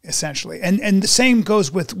go, essentially. And the same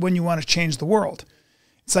goes with when you want to change the world.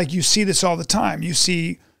 It's like you see this all the time. You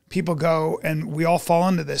see people go, and we all fall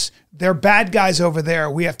into this. They're bad guys over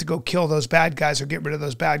there. We have to go kill those bad guys or get rid of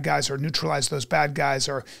those bad guys or neutralize those bad guys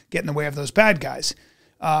or get in the way of those bad guys.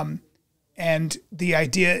 And the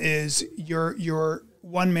idea is you're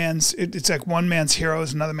one man's, it's like one man's hero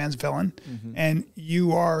is another man's villain. Mm-hmm. And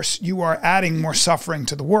you are adding more suffering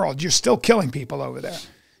to the world. You're still killing people over there.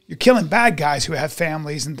 You're killing bad guys who have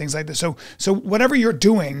families and things like this. So whatever you're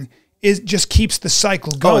doing just keeps the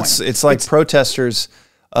cycle going. It's like protesters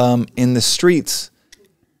in the streets.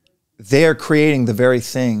 They're creating the very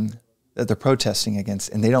thing that they're protesting against,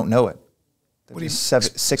 and they don't know it. They're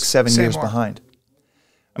 6-7 years behind.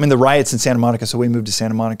 I mean, the riots in Santa Monica. So we moved to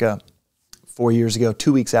Santa Monica 4 years ago,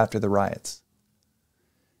 2 weeks after the riots.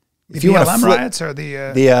 If you want to riots or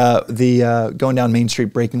the going down Main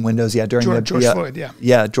Street, breaking windows, during George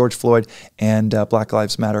Floyd, George Floyd and Black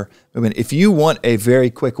Lives Matter movement. If you want a very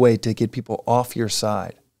quick way to get people off your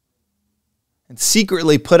side and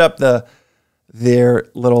secretly put up their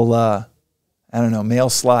little mail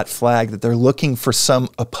slot flag that they're looking for some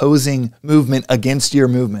opposing movement against your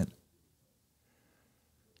movement,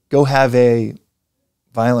 go have a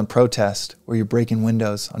violent protest where you're breaking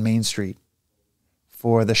windows on Main Street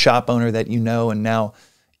for the shop owner that you know, and now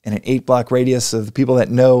in an 8-block radius of the people that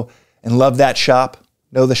know and love that shop,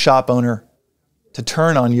 know the shop owner, to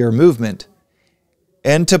turn on your movement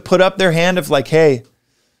and to put up their hand of like, hey,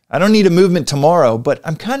 I don't need a movement tomorrow, but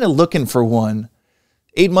I'm kind of looking for one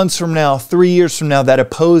 8 months from now, 3 years from now that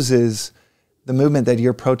opposes the movement that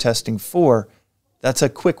you're protesting for. That's a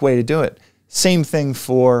quick way to do it. Same thing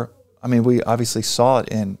for, I mean, we obviously saw it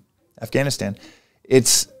in Afghanistan.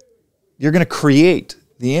 You're going to create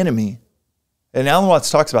the enemy. And Alan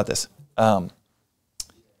Watts talks about this. And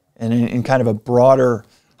in kind of a broader,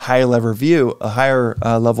 higher level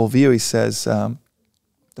view, he says,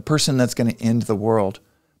 the person that's going to end the world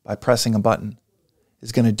by pressing a button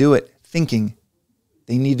is going to do it thinking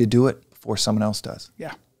they need to do it before someone else does.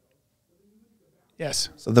 Yeah. Yes.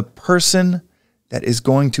 So the person that is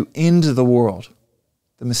going to end the world,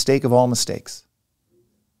 the mistake of all mistakes,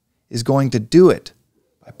 is going to do it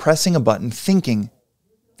by pressing a button thinking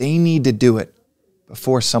they need to do it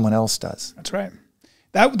before someone else does. That's right.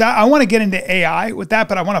 That I want to get into AI with that,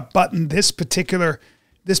 but I want to button this particular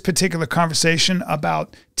conversation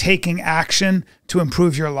about taking action to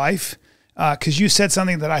improve your life, because you said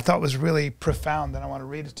something that I thought was really profound, and I want to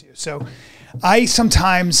read it to you. So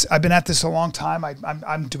I've been at this a long time.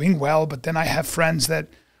 I'm doing well, but then I have friends that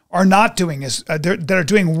are not doing that are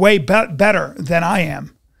doing way better than I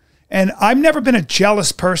am. And I've never been a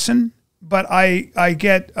jealous person, but I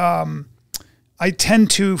tend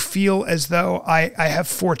to feel as though I have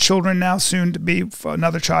 4 children now, soon to be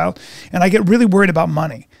another child, and I get really worried about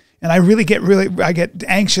money. And I get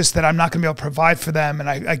anxious that I'm not going to be able to provide for them, and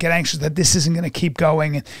I get anxious that this isn't going to keep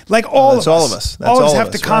going. And like all of us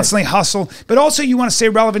have to constantly hustle. But also, you want to stay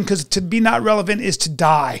relevant, because to be not relevant is to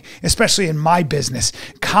die. Especially in my business,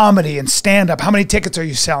 comedy and stand-up. How many tickets are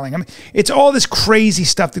you selling? I mean, it's all this crazy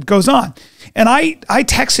stuff that goes on. And I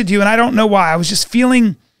texted you, and I don't know why. I was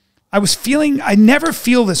feeling. I never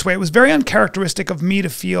feel this way. It was very uncharacteristic of me to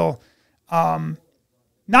feel,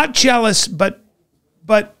 not jealous, but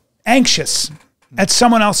anxious at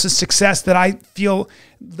someone else's success, that I feel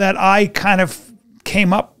that I kind of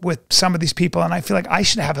came up with some of these people, and I feel like I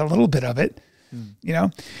should have a little bit of it. You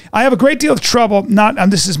know, I have a great deal of trouble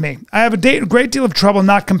this is me. I have a great deal of trouble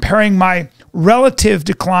not comparing my relative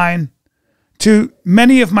decline to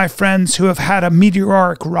many of my friends who have had a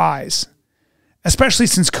meteoric rise, especially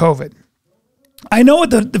since COVID. I know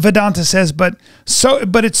what the Vedanta says, but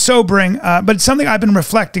it's sobering, but it's something I've been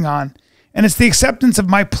reflecting on. And it's the acceptance of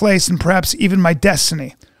my place and perhaps even my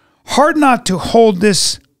destiny. Hard not to hold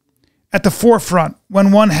this at the forefront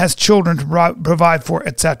when one has children to provide for,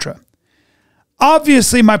 etc.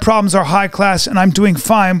 Obviously, my problems are high class and I'm doing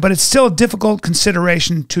fine, but it's still a difficult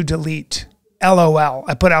consideration to delete. LOL.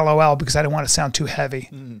 I put LOL because I didn't want to sound too heavy.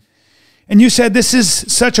 And you said this is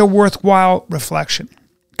such a worthwhile reflection.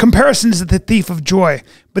 Comparison is the thief of joy,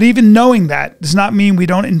 but even knowing that does not mean we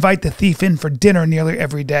don't invite the thief in for dinner nearly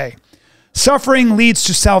every day. Suffering leads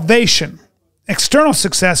to salvation. External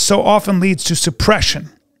success so often leads to suppression.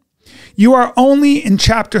 You are only in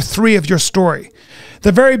chapter 3 of your story,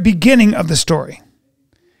 the very beginning of the story.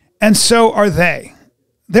 And so are they.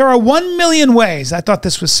 There are 1 million ways. I thought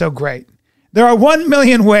this was so great. There are 1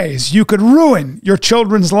 million ways you could ruin your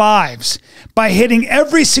children's lives by hitting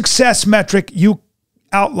every success metric you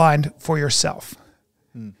outlined for yourself.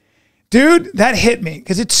 Dude, that hit me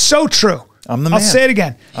because it's so true. I'll say it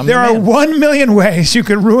again. There are 1 million ways you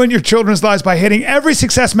could ruin your children's lives by hitting every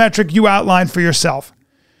success metric you outlined for yourself.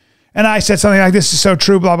 And I said something like, this is so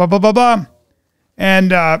true, blah, blah, blah, blah, blah.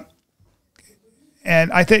 And I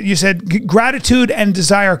think you said gratitude and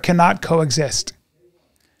desire cannot coexist.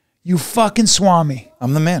 You fucking swami.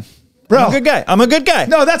 I'm the man. Bro. I'm a good guy.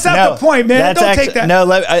 No, that's not the point, man. Don't take that.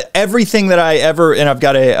 No, everything that I ever, and I've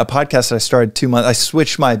got a podcast that I started 2 months, I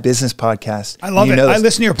switched my business podcast. I love it. I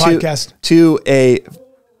listen to your podcast. To a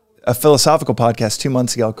philosophical podcast 2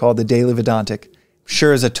 months ago called The Daily Vedantic.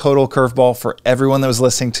 Sure is a total curveball for everyone that was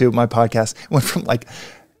listening to my podcast. It went from like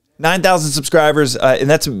 9,000 subscribers, and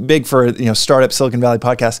that's big for startup Silicon Valley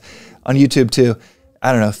podcast on YouTube too.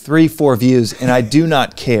 I don't know, 3-4 views, and I do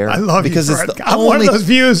not care. I love because you. It's the I'm only, one of those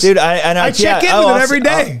views, dude. I check in with it every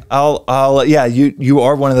day. You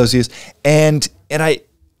are one of those views, and I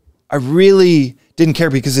really didn't care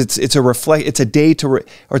because it's a day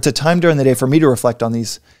or it's a time during the day for me to reflect on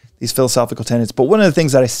these philosophical tenets. But one of the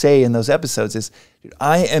things that I say in those episodes is, dude,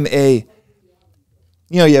 I am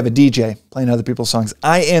you have a DJ playing other people's songs.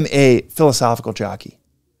 I am a philosophical jockey,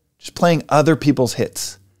 just playing other people's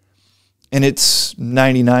hits. And it's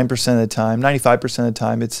 99% of the time, 95% of the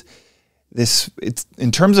time, it's in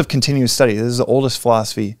terms of continuous study, this is the oldest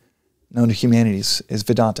philosophy known to humanities, is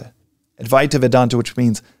Vedanta. Advaita Vedanta, which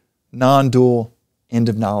means non-dual end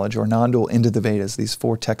of knowledge or non-dual end of the Vedas, these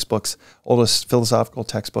 4 textbooks, oldest philosophical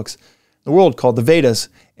textbooks in the world called the Vedas,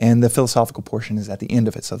 and the philosophical portion is at the end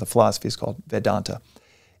of it. So the philosophy is called Vedanta.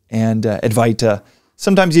 and Advaita.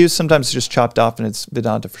 Sometimes used, sometimes just chopped off, and it's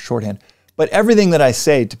Vedanta for shorthand. But everything that I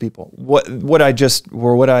say to people, what I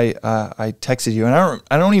texted you, and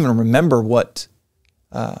I don't even remember what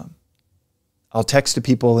I'll text to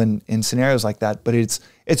people in scenarios like that. But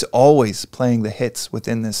it's always playing the hits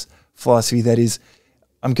within this philosophy that is,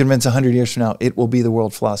 I'm convinced 100 years from now, it will be the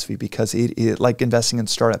world philosophy, because it like investing in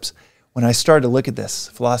startups. When I started to look at this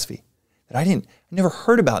philosophy that I never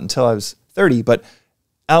heard about until I was 30, but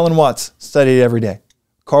Alan Watts studied it every day.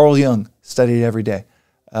 Carl Jung studied it every day.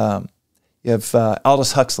 You have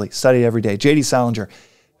Aldous Huxley studied it every day. J.D. Salinger,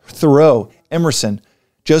 Thoreau, Emerson,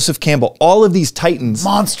 Joseph Campbell, all of these titans.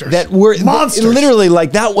 Monsters. That were Monsters. Literally,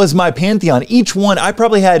 like, that was my pantheon. Each one, I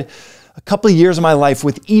probably had a couple of years of my life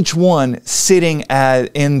with each one sitting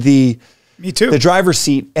in the Me too. the driver's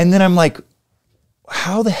seat. And then I'm like,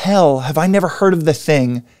 how the hell have I never heard of the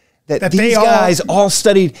thing that these guys all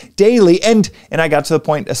studied daily? And I got to the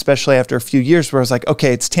point, especially after a few years, where I was like,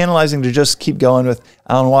 okay, it's tantalizing to just keep going with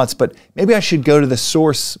Alan Watts, but maybe I should go to the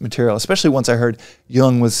source material, especially once I heard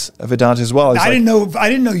Jung was a Vedanta as well. I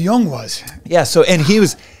didn't know Jung was. Yeah, so, and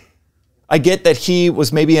I get that he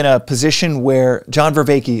was maybe in a position where John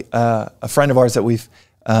Vervaeke, a friend of ours that we've,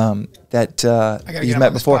 you've met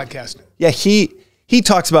before. Podcast. Yeah, he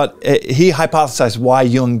talks about, he hypothesized why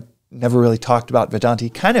Jung never really talked about Vedanta. He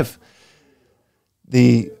kind of,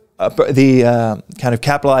 the kind of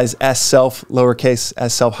capitalized S self, lowercase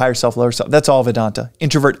S self, higher self, lower self, that's all Vedanta.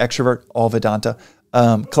 Introvert, extrovert, all Vedanta.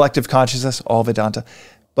 Collective consciousness, all Vedanta.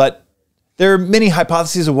 But there are many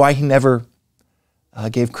hypotheses of why he never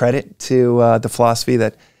gave credit to the philosophy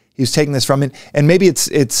that he was taking this from. And maybe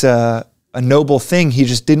it's a noble thing. He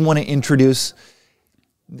just didn't want to introduce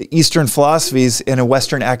the Eastern philosophies in a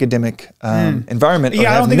Western academic environment.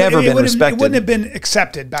 Yeah, I don't think never been respected. It wouldn't have been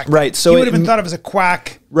accepted back then. Right. So he would have been thought of as a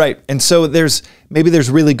quack. Right. And so there's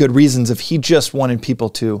really good reasons if he just wanted people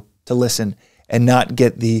to listen and not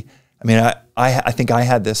get the, I mean, I think I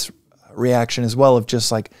had this reaction as well of just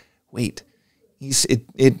like, wait,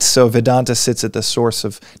 so Vedanta sits at the source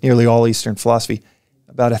of nearly all Eastern philosophy.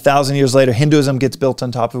 About 1,000 years later, Hinduism gets built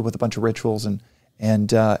on top of it with a bunch of rituals and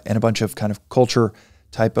a bunch of kind of culture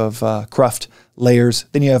type of cruft layers.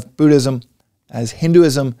 Then you have Buddhism as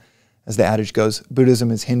Hinduism, as the adage goes,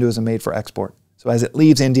 Buddhism is Hinduism made for export. So as it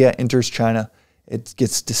leaves India, enters China, it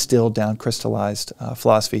gets distilled down, crystallized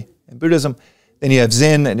philosophy in Buddhism. Then you have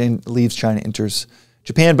Zen, and then leaves China, enters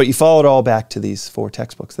Japan. But you follow it all back to these 4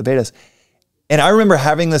 textbooks, the Vedas. And I remember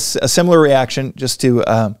having a similar reaction, just to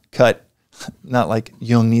cut, not like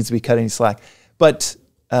Jung needs to be cut any slack, but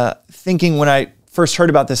thinking when I first heard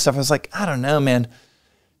about this stuff, I was like, I don't know, man.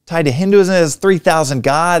 Tied to Hinduism as 3,000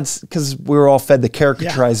 gods, because we were all fed the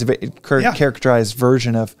caricaturized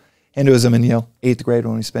version of Hinduism in 8th grade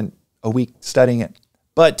when we spent a week studying it.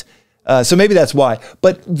 But so maybe that's why.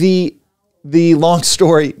 But the long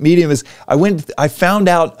story medium is I found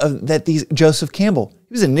out that Joseph Campbell,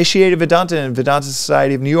 he was initiated Vedanta in Vedanta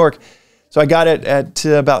Society of New York. So I got it at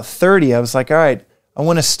about 30. I was like, all right, I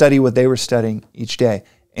want to study what they were studying each day.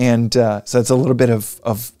 And so that's a little bit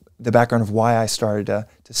of the background of why I started to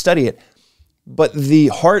study it. But the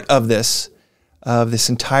heart of this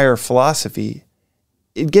entire philosophy,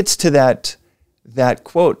 it gets to that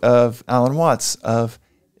quote of Alan Watts of,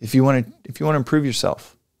 if you want to improve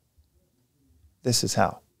yourself, this is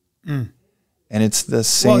how. And it's the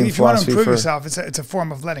same philosophy. Well, if you want to improve yourself, it's a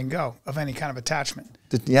form of letting go of any kind of attachment.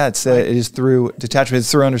 Yeah, it is through detachment.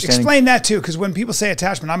 It's through understanding. Explain that too, because when people say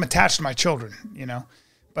attachment, I'm attached to my children,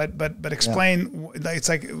 But explain, it's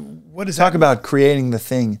like, what is that? Talk about creating the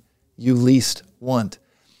thing you least want.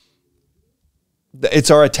 It's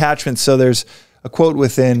our attachment. So there's a quote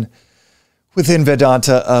within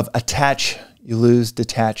Vedanta of attach, you lose,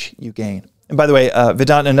 detach, you gain. And by the way,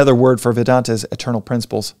 Vedanta, another word for Vedanta is eternal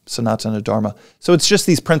principles, Sanatana Dharma. So it's just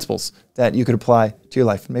these principles that you could apply to your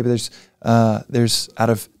life. Maybe there's out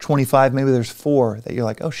of 25, maybe there's 4 that you're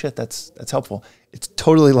like, oh shit, that's helpful. It's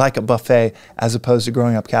totally like a buffet as opposed to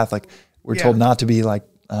growing up Catholic. We're told not to be like,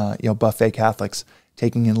 buffet Catholics,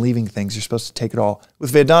 taking and leaving things. You're supposed to take it all.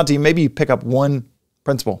 With Vedanta, maybe you pick up one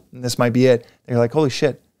principle, and this might be it. And you're like, holy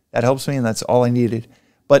shit, that helps me, and that's all I needed.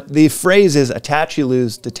 But the phrase is attach, you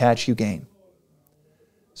lose, detach, you gain.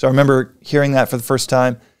 So I remember hearing that for the first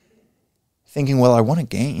time, thinking, well, I want to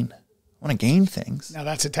gain. I want to gain things. Now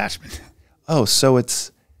that's attachment. Oh, so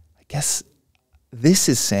it's, I guess this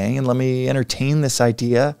is saying, and let me entertain this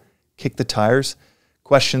idea, kick the tires.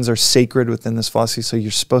 Questions are sacred within this philosophy, so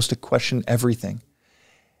you're supposed to question everything.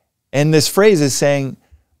 And this phrase is saying,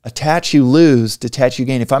 attach, you lose, detach, you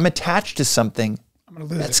gain. If I'm attached to something,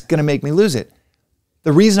 that's going to make me lose it.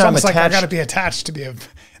 The reason I'm It's like I attached, got to be attached to be a.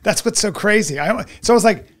 That's what's so crazy. So it's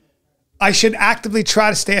like I should actively try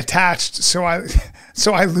to stay attached, so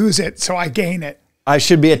I lose it, so I gain it. I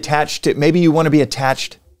should be attached to. Maybe you want to be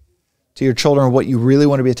attached to your children, or what you really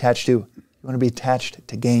want to be attached to. You want to be attached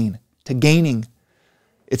to gaining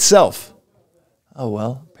itself. Oh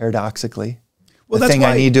well, paradoxically. The thing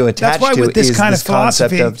I need to attach to is this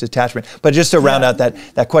concept of detachment. But just to round out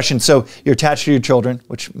that question, so you're attached to your children,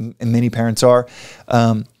 which many parents are.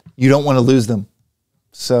 You don't want to lose them,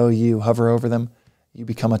 so you hover over them. You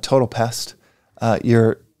become a total pest.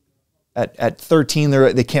 You're at 13,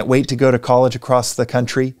 they can't wait to go to college across the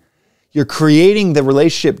country. You're creating the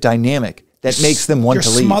relationship dynamic that makes them want to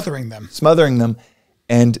leave. You're smothering them,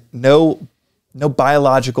 and no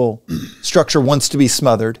biological structure wants to be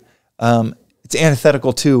smothered. It's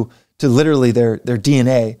antithetical to literally their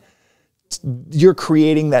DNA. You're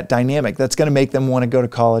creating that dynamic that's going to make them want to go to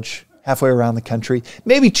college halfway around the country.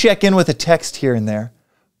 Maybe check in with a text here and there,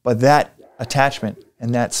 but that attachment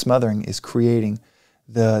and that smothering is creating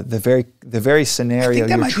the very scenario you're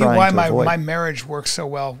trying to avoid. I think that might be why my marriage works so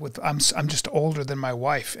well. I'm just older than my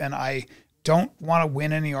wife, and I don't want to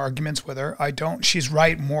win any arguments with her. She's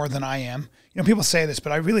right more than I am. You know, people say this,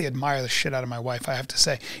 but I really admire the shit out of my wife, I have to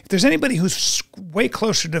say. If there's anybody who's way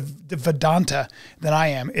closer to Vedanta than I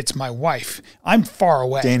am, it's my wife. I'm far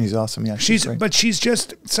away. Danny's awesome, yeah. But she's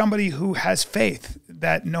just somebody who has faith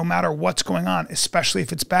that no matter what's going on, especially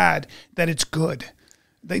if it's bad, that it's good.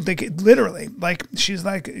 Literally, she's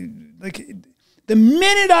like, the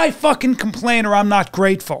minute I fucking complain or I'm not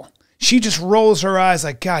grateful, she just rolls her eyes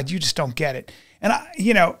like, God, you just don't get it. And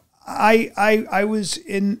I was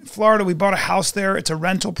in Florida. We bought a house there. It's a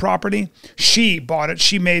rental property. She bought it.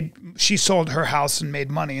 She sold her house and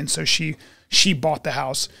made money. And so she bought the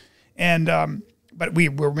house. And, but we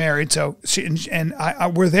were married. So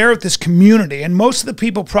we're there at this community, and most of the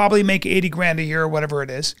people probably make 80 grand a year or whatever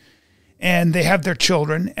it is. And they have their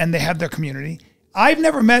children and they have their community. I've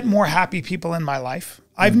never met more happy people in my life.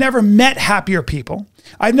 I've never met happier people.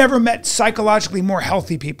 I've never met psychologically more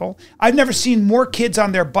healthy people. I've never seen more kids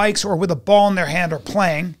on their bikes or with a ball in their hand or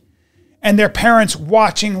playing, and their parents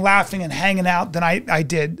watching, laughing, and hanging out than I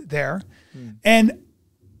did there. And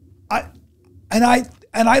I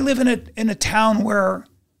live in a town where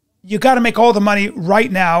you got to make all the money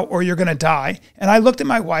right now or you're going to die. And I looked at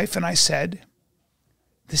my wife and I said,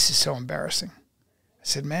 this is so embarrassing. I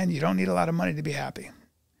said, man, you don't need a lot of money to be happy.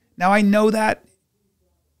 Now I know that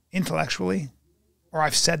intellectually, or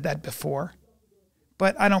I've said that before,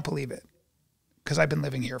 but I don't believe it because I've been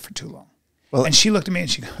living here for too long. Well, and she looked at me and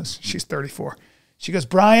she goes, she's 34. She goes,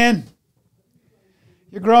 Bryan,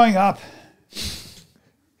 you're growing up.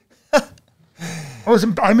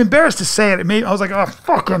 I'm embarrassed to say it. I was like, oh,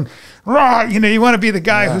 fucking, rah. You know, you want to be the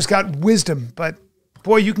guy who's got wisdom, but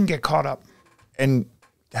boy, you can get caught up. And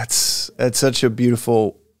that's such a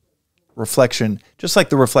beautiful reflection, just like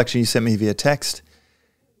the reflection you sent me via text,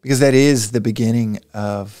 because that is the beginning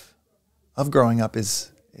of growing up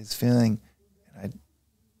is feeling, and I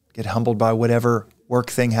get humbled by whatever work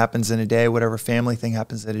thing happens in a day, whatever family thing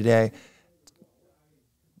happens in a day,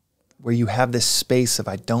 where you have this space of,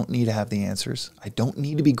 I don't need to have the answers. I don't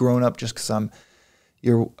need to be grown up just because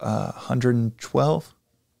you're 112.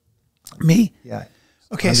 Me? Yeah.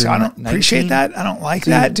 Okay, so I don't appreciate that. I don't like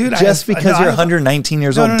that, dude. Just because you're 119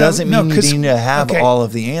 years old doesn't mean you need to have all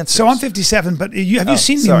of the answers. So I'm 57, but have you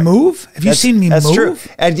seen me move? Have you seen me move? That's true.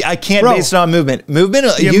 And I can't base it on movement. My movement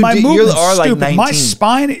is stupid. Like 19. My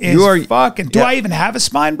spine is fucking. Do I even have a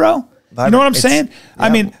spine, bro? You know what I'm saying? I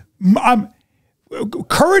mean,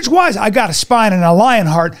 courage-wise, I got a spine and a lion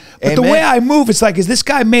heart. But the way I move, it's like, is this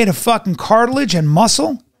guy made of fucking cartilage and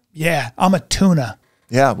muscle? Yeah, I'm a tuna.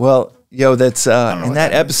 Yeah, well. Yo, that's in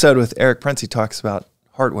that episode with Eric Prince, he talks about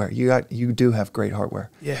hardware. You do have great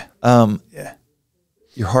hardware. Yeah.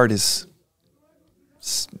 Your heart is,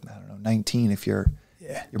 I don't know, 19. If your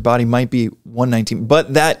body might be 119,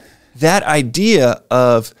 but that idea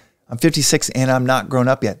of I'm 56 and I'm not grown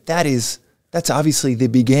up yet. That's obviously the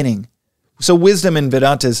beginning. So wisdom in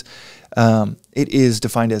Vedanta's, it is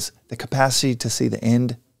defined as the capacity to see the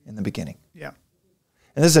end in the beginning. Yeah.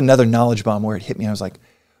 And this is another knowledge bomb where it hit me. I was like,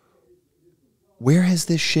 where has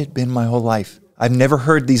this shit been my whole life? I've never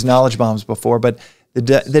heard these knowledge bombs before, but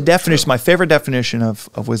the definition, my favorite definition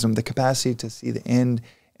of wisdom, the capacity to see the end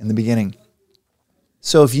in the beginning.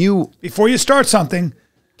 So before you start something,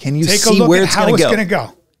 can you see where it's going to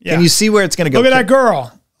go? Yeah. Can you see where it's going to go? Look at that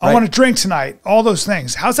girl. I want to drink tonight. All those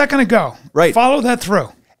things. How's that going to go? Right. Follow that through.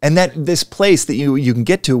 And this place that you can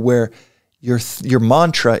get to where your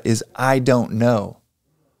mantra is, I don't know,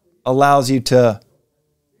 allows you to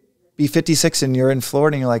be 56 and you're in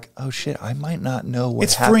Florida and you're like, oh shit, I might not know what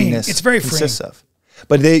It's freeing. happiness It's very consists freeing. of.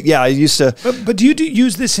 But I used to. But do you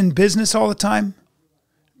use this in business all the time?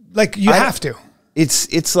 Like you have to.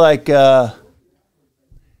 It's like, so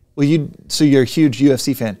you're a huge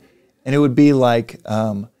UFC fan, and it would be like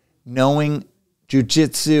knowing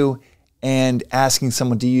jujitsu and asking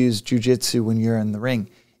someone to use jujitsu when you're in the ring.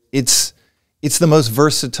 It's the most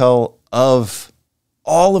versatile of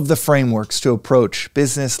all of the frameworks to approach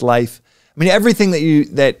business, life. I mean, everything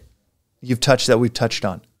that we've touched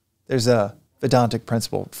on. There's a Vedantic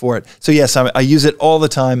principle for it. So yes, I use it all the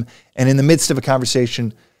time, and in the midst of a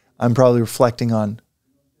conversation, I'm probably reflecting on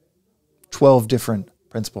 12 different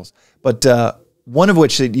principles. But one of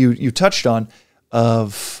which that you touched on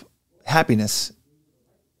of happiness,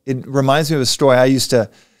 it reminds me of a story.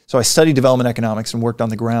 So I studied development economics and worked on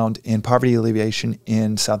the ground in poverty alleviation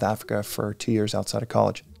in South Africa for 2 years outside of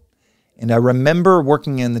college. And I remember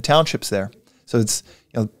working in the townships there. So it's,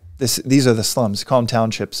 these are the slums, call them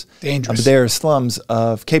townships. Dangerous. But they're slums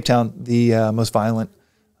of Cape Town, the most violent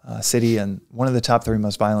city and one of the top 3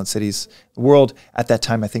 most violent cities in the world. At that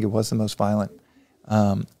time, I think it was the most violent.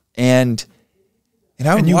 And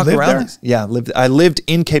I would walk around. There? Yeah, I lived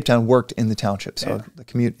in Cape Town, worked in the township. So the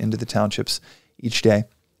commute into the townships each day.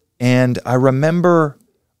 And I remember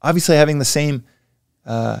obviously having the same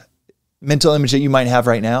mental image that you might have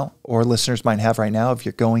right now, or listeners might have right now, if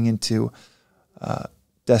you're going into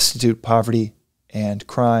destitute poverty and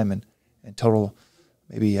crime and total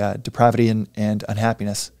maybe depravity and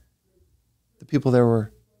unhappiness. The people there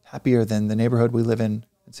were happier than the neighborhood we live in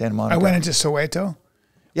Santa Monica. I went into Soweto.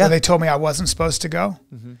 Yeah. Where they told me I wasn't supposed to go,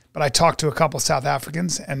 but I talked to a couple South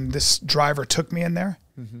Africans, and this driver took me in there.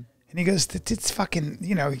 And he goes, it's fucking,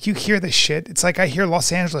 you hear this shit. It's like I hear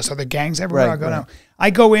Los Angeles. Are there gangs everywhere? Right, I go, no.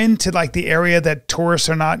 I go into like the area that tourists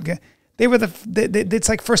are not. It's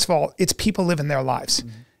like, first of all, it's people living their lives.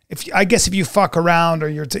 I guess if you fuck around or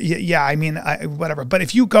whatever. But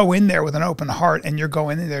if you go in there with an open heart and you're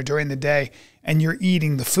going in there during the day and you're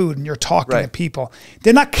eating the food and you're talking to people,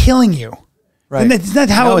 they're not killing you. Right. And that's not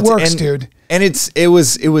how it works, dude. And it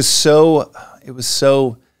was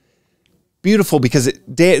so beautiful because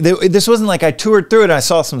this wasn't like I toured through it and I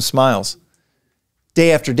saw some smiles.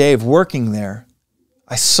 Day after day of working there,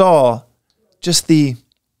 I saw just the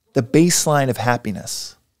baseline of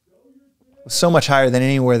happiness was so much higher than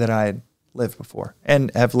anywhere that I had lived before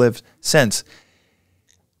and have lived since.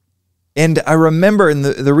 And I remember, and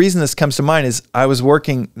the reason this comes to mind is I was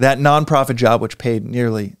working that nonprofit job, which paid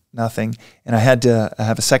nearly nothing, and I had to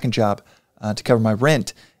have a second job to cover my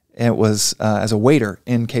rent, and it was as a waiter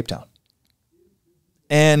in Cape Town.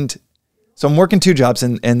 And so I'm working 2 jobs,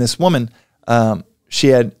 and this woman, she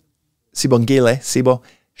had Sibo,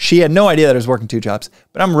 she had no idea that I was working 2 jobs,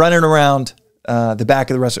 but I'm running around the back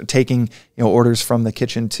of the restaurant, taking orders from the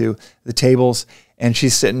kitchen to the tables, and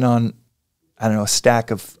she's sitting on, I don't know, a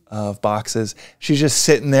stack of boxes. She's just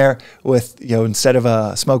sitting there with, instead of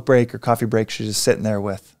a smoke break or coffee break, she's just sitting there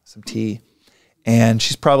with some tea. And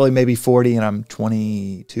she's probably maybe 40 and I'm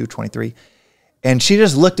 22, 23. And she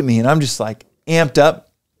just looked at me and I'm just like amped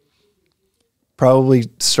up, probably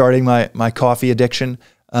starting my coffee addiction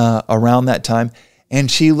around that time.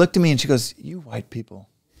 And she looked at me and she goes, "You white people,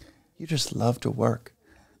 you just love to work."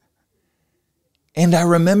 And I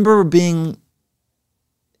remember being,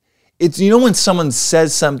 it's, when someone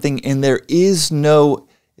says something and it's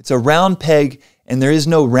a round peg and there is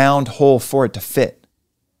no round hole for it to fit.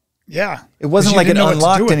 Yeah. It wasn't like it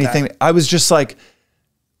unlocked anything. I was just like,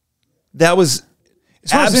 that was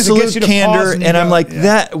absolute candor. And I'm like,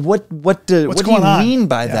 what do you mean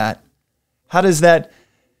by that? How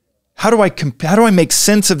do I make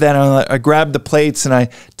sense of that? And I grabbed the plates and I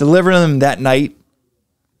delivered them that night.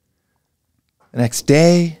 The next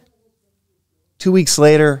day, 2 weeks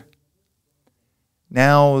later,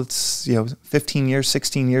 now it's 15 years,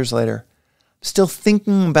 16 years later, I'm still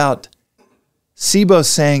thinking about Sibo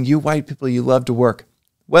saying, "You white people, you love to work."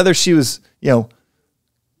 Whether she was,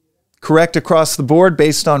 correct across the board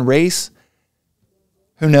based on race,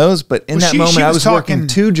 who knows? But in that moment, I was working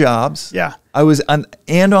 2 jobs. Yeah. I was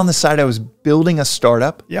and on the side, I was building a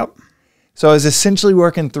startup. Yep. So I was essentially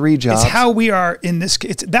working 3 jobs. It's how we are in this.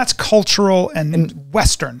 That's cultural and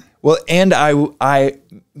Western. Well, and I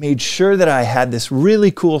made sure that I had this really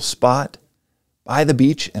cool spot by the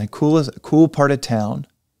beach in a cool part of town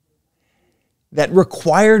that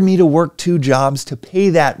required me to work 2 jobs to pay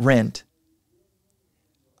that rent.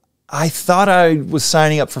 I thought I was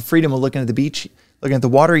signing up for freedom of looking at the beach, looking at the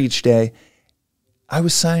water each day. I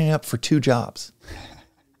was signing up for 2 jobs.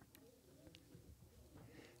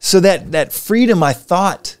 So that freedom I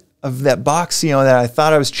thought of that box, you know, that I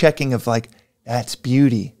thought I was checking of like, that's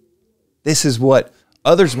beauty. This is what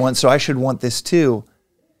others want, so I should want this too.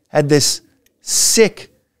 Had this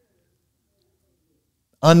sick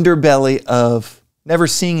underbelly of never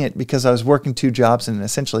seeing it because I was working 2 jobs and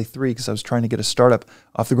essentially 3 because I was trying to get a startup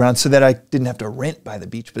off the ground so that I didn't have to rent by the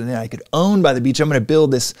beach, but then I could own by the beach. I'm going to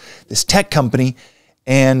build this tech company.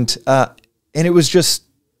 And it was just,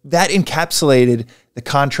 that encapsulated the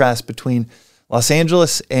contrast between Los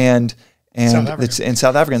Angeles and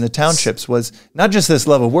South Africa and the townships was not just this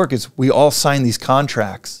level of work, it's we all sign these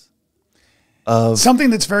contracts of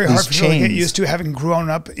something that's very hard for me to get chains. used to, having grown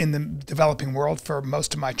up in the developing world for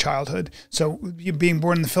most of my childhood. So you being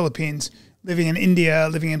born in the Philippines, living in India,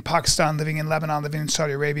 living in Pakistan, living in Lebanon, living in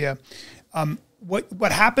Saudi Arabia.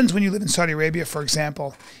 What happens when you live in Saudi Arabia, for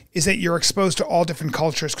example, is that you're exposed to all different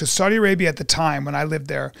cultures, because Saudi Arabia at the time when I lived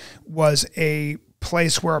there was a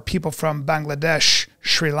place where people from Bangladesh,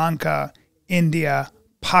 Sri Lanka, India,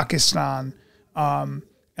 Pakistan, and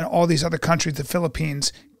all these other countries, the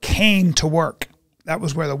Philippines, came to work. That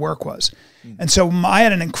was where the work was. And so I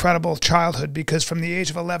had an incredible childhood, because from the age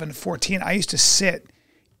of 11 to 14, I used to sit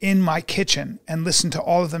in my kitchen and listen to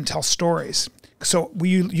all of them tell stories. So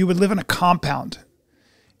you would live in a compound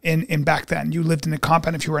in back then. You lived in a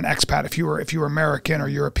compound if you were an expat, if you were American or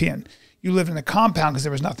European. You lived in a compound because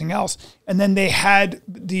there was nothing else. And then they had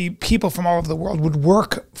the people from all over the world would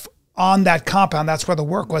work on that compound. That's where the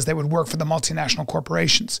work was. They would work for the multinational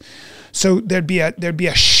corporations. So there'd be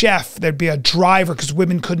a chef, there'd be a driver, because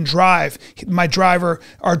women couldn't drive. Our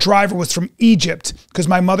driver was from Egypt, because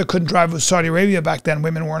my mother couldn't drive. It was Saudi Arabia back then.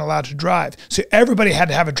 Women weren't allowed to drive. So everybody had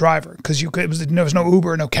to have a driver, because there was no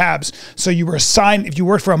Uber, no cabs. So you were assigned, if you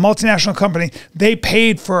worked for a multinational company, they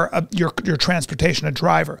paid for your transportation, a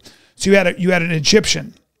driver. So you had an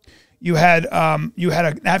Egyptian, you had an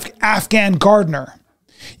Afghan gardener.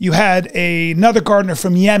 You had another gardener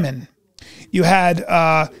from Yemen. You had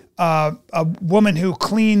a woman who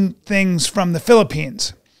cleaned things from the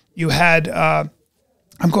Philippines. You had, I'm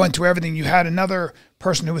going through everything. You had another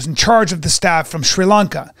person who was in charge of the staff from Sri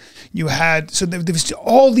Lanka. You had, so there was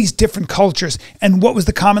all these different cultures. And what was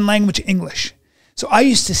the common language? English. So I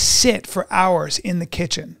used to sit for hours in the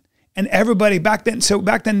kitchen, and everybody back then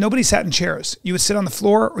nobody sat in chairs. You would sit on the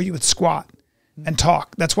floor or you would squat and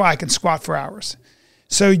talk. That's why I can squat for hours.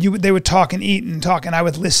 So they would talk and eat and talk, and I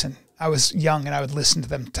would listen. I was young, and I would listen to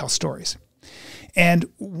them tell stories. And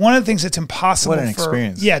one of the things that's impossible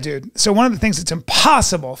experience. Yeah, dude. So one of the things that's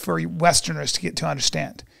impossible for Westerners to get to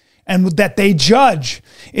understand, and that they judge,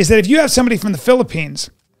 is that if you have somebody from the Philippines,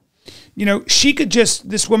 you know,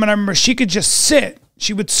 this woman, I remember, she could just sit.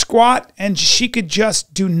 She would squat, and she could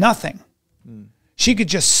just do nothing. She could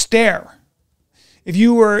just stare. If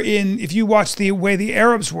you watched the way the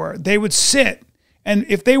Arabs were, they would sit. And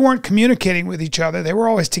if they weren't communicating with each other, they were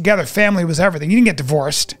always together. Family was everything. You didn't get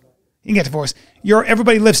divorced.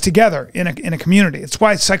 Everybody lives together in a community. It's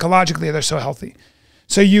why psychologically they're so healthy.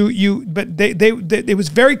 So it was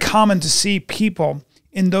very common to see people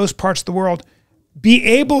in those parts of the world be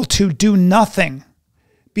able to do nothing,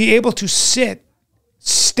 be able to sit,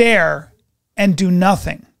 stare, and do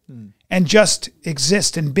nothing, and just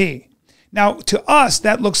exist and be. Now, to us,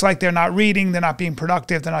 that looks like they're not reading, they're not being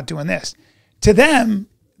productive, they're not doing this. To them,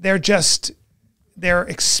 they're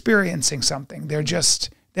experiencing something. They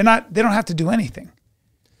don't have to do anything.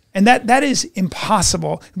 And that is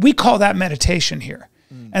impossible. We call that meditation here.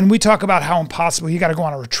 And we talk about how impossible, you got to go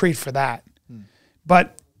on a retreat for that.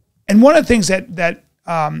 And one of the things that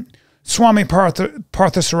Swami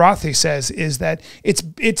Parthasarathi says is that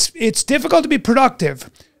it's difficult to be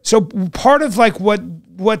productive. So part of like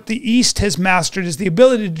what the East has mastered is the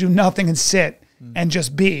ability to do nothing and sit and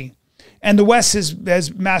just be. And the West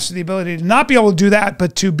has mastered the ability to not be able to do that,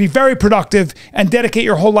 but to be very productive and dedicate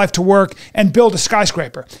your whole life to work and build a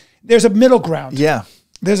skyscraper. There's a middle ground. Yeah.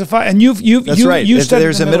 There's and that's right.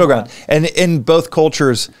 There's a middle ground. And in both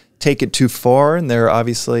cultures take it too far. And there are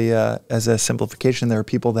obviously, as a simplification, there are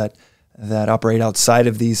people that operate outside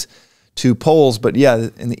of these two poles. But yeah,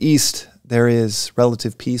 in the East, there is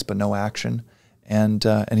relative peace, but no action. And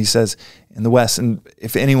he says in the West, and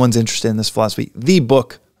if anyone's interested in this philosophy, the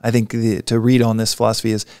book I think to read on this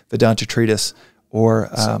philosophy is Vedanta Treatise or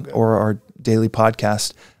our daily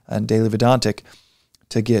podcast and Daily Vedantic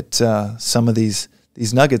to get some of these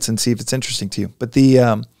nuggets and see if it's interesting to you. But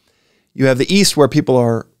you have the East where people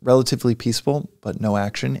are relatively peaceful but no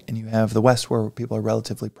action, and you have the West where people are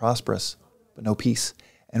relatively prosperous but no peace.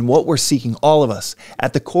 And what we're seeking, all of us,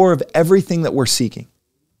 at the core of everything that we're seeking,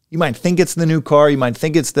 you might think it's the new car, you might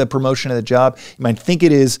think it's the promotion of the job, you might think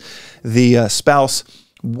it is the spouse.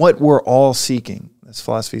 What we're all seeking, this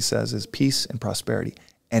philosophy says, is peace and prosperity.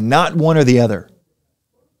 And not one or the other,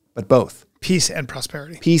 but both. Peace and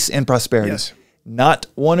prosperity. Peace and prosperity. Yes. Not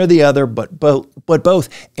one or the other, but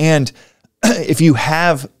both. And if you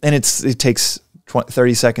have, and it takes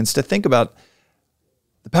 30 seconds to think about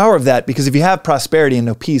the power of that, because if you have prosperity and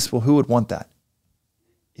no peace, well, who would want that?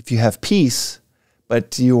 If you have peace,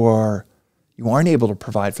 but you aren't able to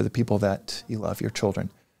provide for the people that you love, your children,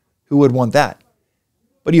 who would want that?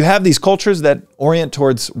 But you have these cultures that orient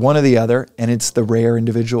towards one or the other, and it's the rare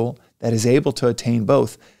individual that is able to attain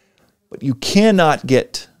both. But you cannot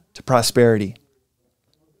get to prosperity,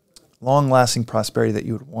 long-lasting prosperity that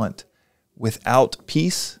you would want, without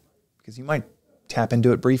peace, because you might tap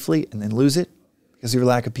into it briefly and then lose it because of your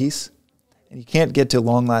lack of peace. And you can't get to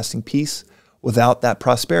long-lasting peace without that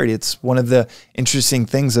prosperity. It's one of the interesting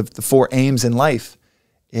things of the 4 aims in life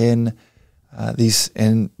in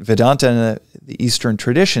Vedanta and the Eastern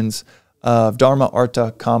traditions of Dharma,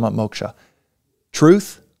 Artha, Kama, Moksha.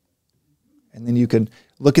 Truth, and then you can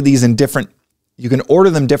look at these in different, you can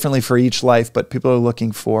order them differently for each life, but people are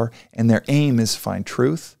looking for, and their aim is to find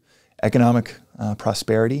truth, economic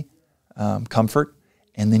prosperity, comfort,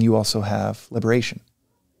 and then you also have liberation.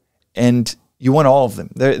 And you want all of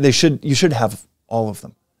them. You should have all of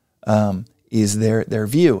them, is their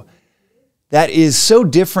view. That is so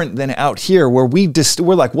different than out here where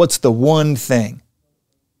we're like, what's the one thing?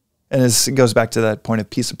 And it goes back to that point of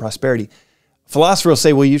peace and prosperity. Philosophers will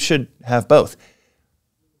say, well, you should have both.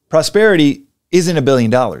 Prosperity isn't $1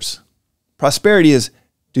 billion. Prosperity is,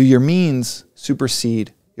 do your means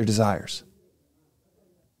supersede your desires?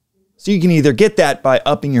 So you can either get that by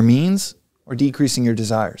upping your means or decreasing your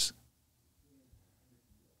desires.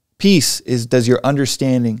 Peace is, does your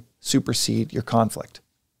understanding supersede your conflict?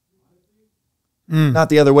 Not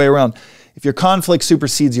the other way around. If your conflict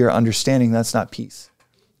supersedes your understanding, that's not peace.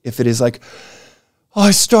 If it is like, oh,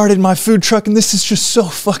 I started my food truck and this is just so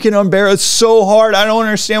fucking unbearable. It's so hard. I don't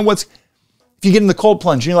understand if you get in the cold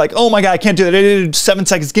plunge and you're like, oh my God, I can't do that. I did 7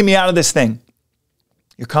 seconds. Get me out of this thing.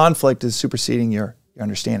 Your conflict is superseding your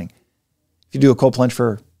understanding. If you do a cold plunge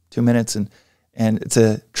for 2 minutes, and it's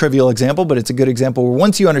a trivial example, but it's a good example where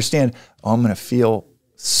once you understand, oh, I'm going to feel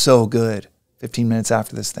so good 15 minutes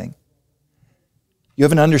after this thing. You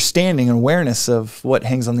have an understanding and awareness of what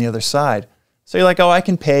hangs on the other side. So you're like, oh, I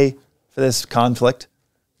can pay for this conflict,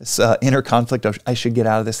 this inner conflict of I should get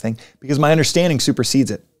out of this thing because my understanding supersedes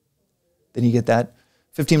it. Then you get that.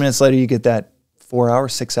 15 minutes later, you get that 4-hour,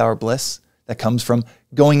 6-hour bliss that comes from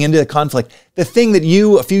going into the conflict. The thing that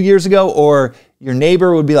you, a few years ago, or your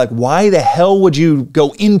neighbor would be like, why the hell would you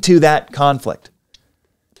go into that conflict?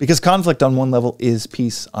 Because conflict on one level is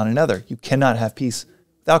peace on another. You cannot have peace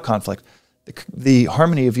without conflict. The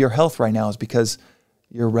harmony of your health right now is because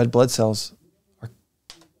your red blood cells are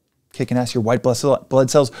kicking ass. Your white blood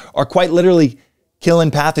cells are quite literally killing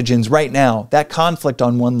pathogens right now. That conflict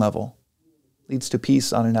on one level leads to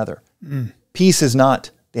peace on another. Peace is not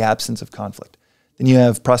the absence of conflict. Then you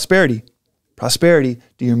have prosperity. Prosperity,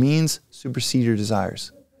 do your means supersede your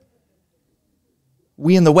desires?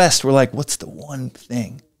 We in the West, we're like, what's the one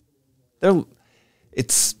thing?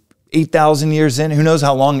 It's 8,000 years in. Who knows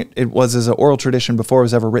how long it was as an oral tradition before it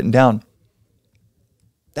was ever written down.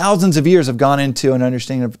 Thousands of years have gone into an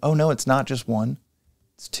understanding of, oh no, it's not just one,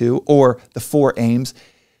 it's 2, or the 4 aims.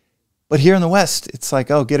 But here in the West, it's like,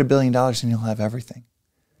 oh, get $1 billion and you'll have everything.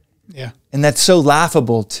 Yeah. And that's so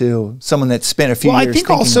laughable to someone that spent a few years thinking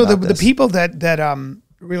about this. Well, I think also the people that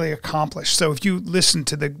really accomplish. So if you listen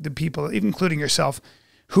to the people, even including yourself,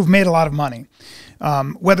 who've made a lot of money,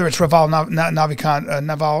 whether it's Naval Ravikant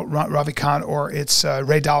or it's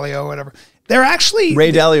Ray Dalio or whatever, they're actually...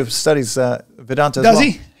 Ray Dalio studies Vedanta as well. Does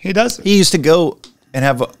he? He does? He used to go and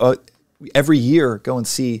have every year go and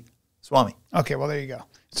see Swami. Okay, well, there you go.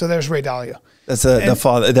 So there's Ray Dalio. That's the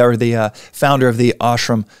founder of the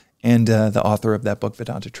ashram and the author of that book,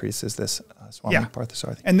 Vedanta Treatise, is this Swami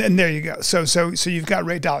Parthasarathi. And there you go. So you've got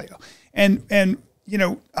Ray Dalio. And you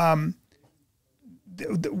know, one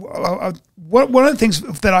of the things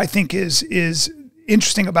that I think is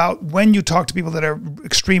interesting about when you talk to people that are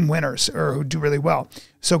extreme winners or who do really well.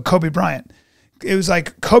 So Kobe Bryant, it was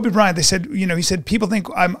like Kobe Bryant. They said, you know, he said people think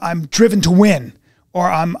I'm driven to win or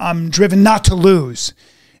I'm driven not to lose,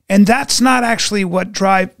 and that's not actually what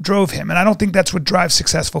drove him. And I don't think that's what drives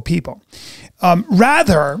successful people.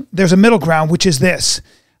 Rather, there's a middle ground, which is this: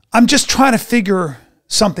 I'm just trying to figure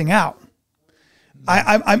something out.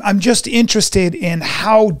 I'm just interested in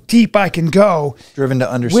how deep I can go. Driven to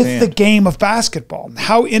understand. With the game of basketball.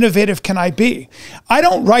 How innovative can I be? I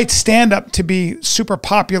don't write stand-up to be super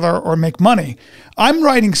popular or make money. I'm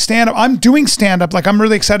writing stand-up. I'm doing stand-up. Like, I'm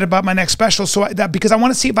really excited about my next special because I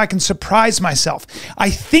want to see if I can surprise myself.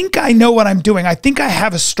 I think I know what I'm doing. I think I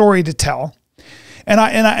have a story to tell. And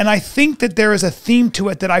I think that there is a theme to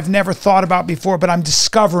it that I've never thought about before, but I'm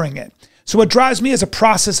discovering it. So what drives me is a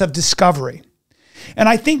process of discovery. And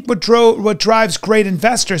I think what drives great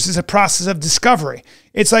investors is a process of discovery.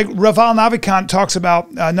 It's like Naval Ravikant talks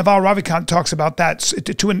about that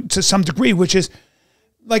to some degree, which is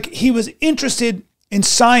like he was interested in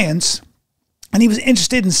science and he was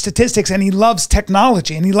interested in statistics and he loves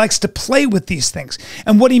technology and he likes to play with these things.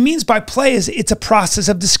 And what he means by play is it's a process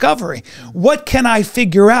of discovery. What can I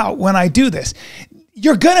figure out when I do this?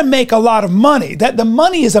 You're going to make a lot of money. That the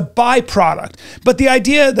money is a byproduct. But the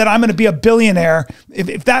idea that I'm going to be a billionaire,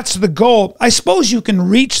 if that's the goal, I suppose you can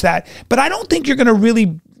reach that. But I don't think you're going to really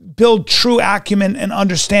build true acumen and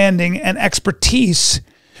understanding and expertise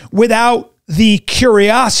without the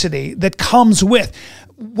curiosity that comes with.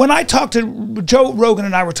 When I talked to Joe Rogan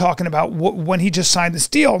and I were talking about when he just signed this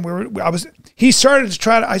deal, and he started to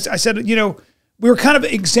try to, I said, you know, we were kind of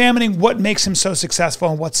examining what makes him so successful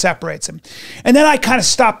and what separates him. And then I kind of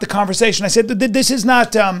stopped the conversation. I said, this is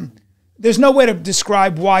not, there's no way to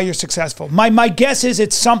describe why you're successful. My guess is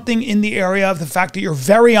it's something in the area of the fact that you're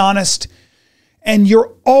very honest and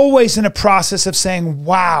you're always in a process of saying,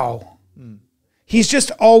 wow. He's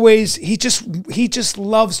just always, he just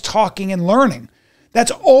loves talking and learning.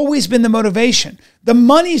 That's always been the motivation. The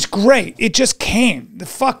money's great. It just came. The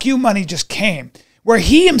fuck you money just came. Where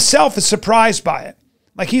he himself is surprised by it.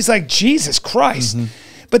 Like, he's like, Jesus Christ. Mm-hmm.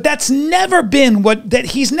 But that's never been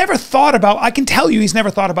he's never thought about. I can tell you he's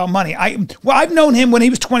never thought about money. I've known him when he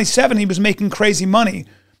was 27, he was making crazy money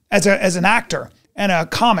as an actor and a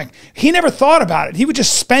comic. He never thought about it. He would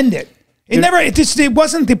just spend it. It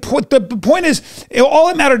wasn't the point. The point is, all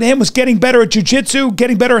that mattered to him was getting better at jujitsu,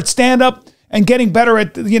 getting better at stand-up, and getting better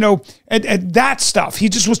at, at that stuff. He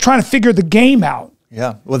just was trying to figure the game out.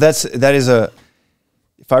 Yeah. Well, that is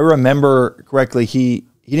if I remember correctly, he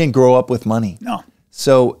didn't grow up with money. No.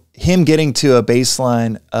 So him getting to a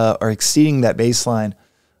baseline or exceeding that baseline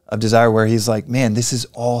of desire where he's like, man, this is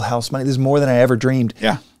all house money. This is more than I ever dreamed.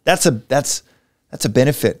 Yeah. That's a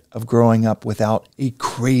benefit of growing up without a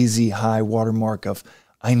crazy high watermark of,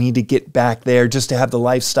 I need to get back there just to have the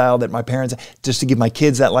lifestyle that my parents, just to give my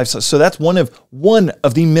kids that lifestyle. So that's one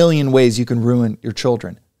of the million ways you can ruin your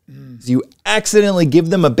children. Is you accidentally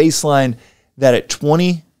give them a baseline that at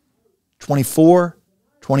 20, 24,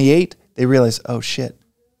 28, they realize, oh shit,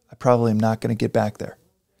 I probably am not going to get back there.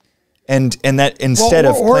 And that instead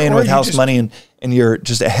of playing with house money and you're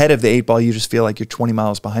just ahead of the 8 ball, you just feel like you're 20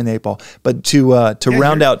 miles behind the 8 ball. But to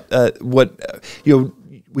round out what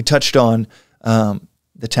we touched on,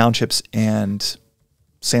 the townships and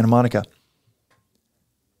Santa Monica,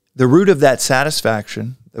 the root of that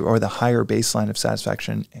satisfaction, or the higher baseline of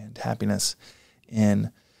satisfaction and happiness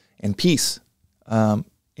and peace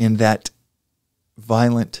in that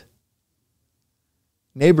violent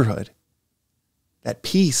neighborhood, that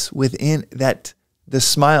peace within that, the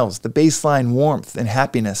smiles, the baseline warmth and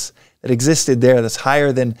happiness that existed there, that's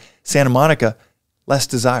higher than Santa Monica, less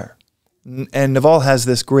desire. And Naval has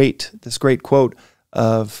this great quote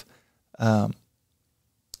of,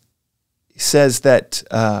 he says that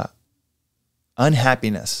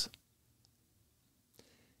unhappiness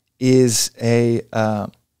is a,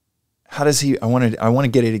 how does he, I want to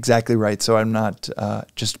get it exactly right, so I'm not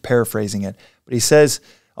just paraphrasing it, but he says,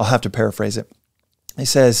 I'll have to paraphrase it. He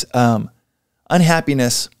says,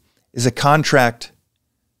 unhappiness is a contract.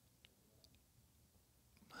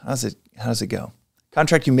 How does it go?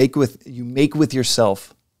 Contract you make with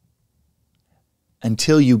yourself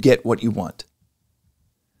until you get what you want.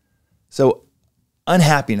 So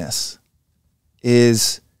unhappiness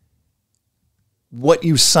is what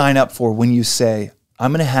you sign up for when you say,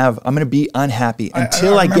 I'm going to be unhappy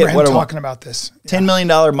until I get what I want. Talking about this. Yeah. $10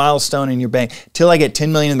 million milestone in your bank, till I get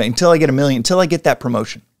 10 million in the bank, until I get $1 million, until I get that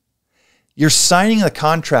promotion. You're signing a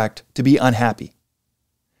contract to be unhappy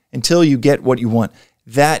until you get what you want.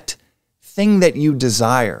 That thing that you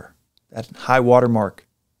desire, that high watermark,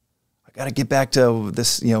 I got to get back to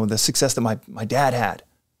this, the success that my dad had,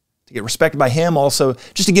 to get respected by him, also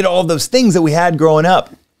just to get all of those things that we had growing up,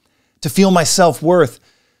 to feel my self-worth.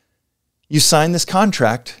 You sign this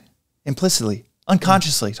contract implicitly,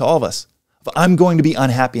 unconsciously to all of us. I'm going to be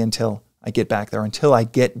unhappy until I get back there, until I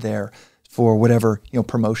get there for whatever,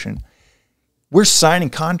 promotion. We're signing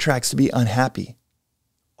contracts to be unhappy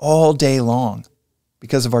all day long.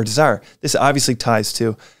 because of our desire. This obviously ties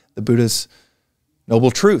to the Buddha's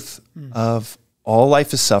noble truth of all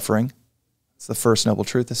life is suffering. It's the first noble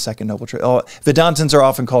truth. The second noble truth. Vedantins are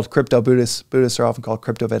often called crypto-Buddhists. Buddhists are often called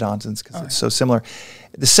crypto-Vedantins because it's so similar.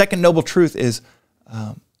 The second noble truth is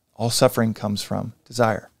all suffering comes from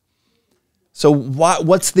desire. So what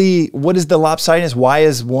is the lopsidedness? Why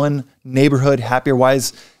is one neighborhood happier? Why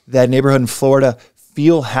is that neighborhood in Florida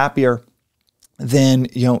feel happier than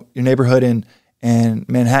your neighborhood in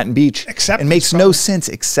Manhattan Beach? It makes no sense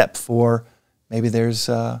except for maybe there's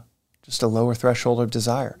just a lower threshold of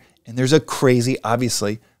desire. And there's a crazy,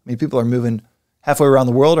 obviously, people are moving halfway around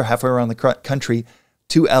the world or halfway around the country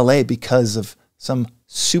to LA because of some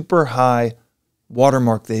super high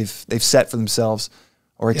watermark they've set for themselves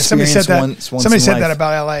or experienced once Somebody said in that life.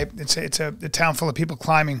 about LA. It's a town full of people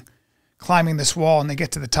climbing this wall, and they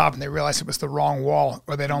get to the top and they realize it was the wrong wall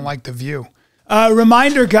or they don't like the view.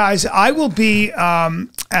 Reminder, guys, I will be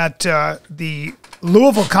at the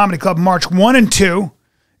Louisville Comedy Club March 1 and 2.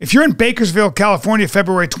 If you're in Bakersfield, California,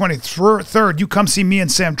 February 23rd, you come see me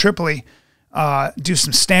and Sam Tripoli do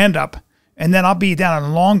some stand-up. And then I'll be down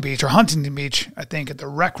in Long Beach or Huntington Beach, I think, at the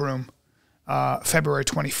Rec Room, February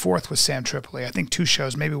 24th with Sam Tripoli. I think 2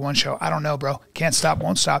 shows, maybe 1 show. I don't know, bro. Can't stop,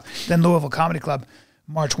 won't stop. Then Louisville Comedy Club,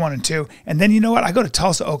 March 1 and 2. And then you know what? I go to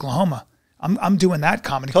Tulsa, Oklahoma. I'm doing that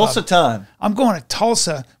comedy club. Tulsa time. I'm going to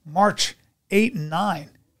Tulsa March 8 and 9,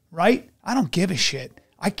 right? I don't give a shit.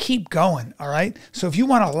 I keep going, all right? So if you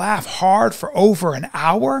want to laugh hard for over an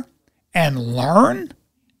hour and learn,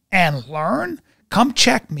 come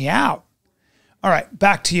check me out. All right,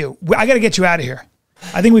 back to you. I got to get you out of here.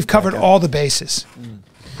 I think we've covered all the bases.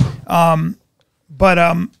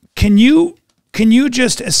 But can you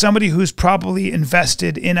just, as somebody who's probably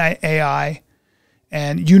invested in AI,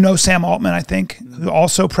 and Sam Altman, I think, who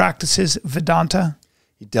also practices Vedanta?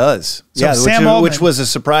 He does. So yeah, Sam Altman, which was a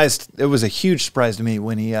surprise. It was a huge surprise to me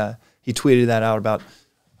when he tweeted that out about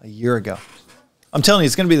a year ago. I'm telling you,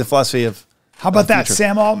 it's going to be the philosophy of how about that? future.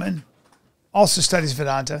 Sam Altman also studies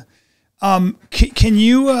Vedanta. Can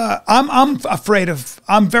you? I'm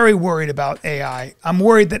very worried about AI. I'm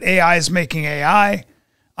worried that AI is making AI.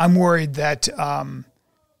 I'm worried that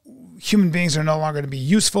human beings are no longer going to be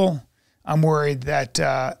useful. I'm worried that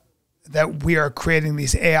that we are creating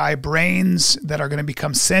these AI brains that are going to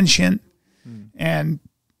become sentient, and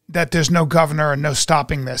that there's no governor and no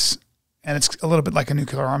stopping this. And it's a little bit like a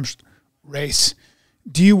nuclear arms race.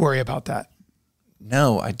 Do you worry about that?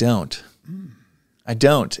 No, I don't. I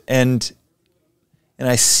don't. And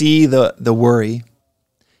I see the worry. You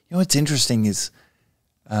know what's interesting is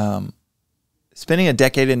spending a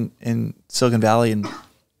decade in Silicon Valley and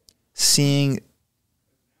seeing.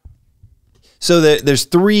 So there's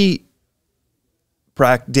 3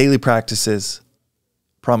 daily practices.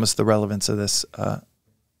 Promise the relevance of this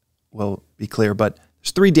will be clear, but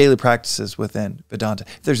there's 3 daily practices within Vedanta.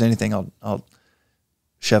 If there's anything I'll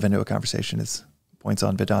shove into a conversation, it's points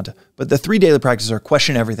on Vedanta. But the 3 daily practices are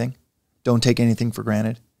question everything, don't take anything for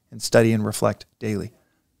granted, and study and reflect daily.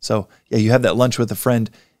 So yeah, you have that lunch with a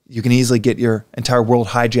friend, you can easily get your entire world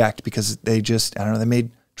hijacked because they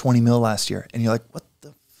made 20 mil last year. And you're like, what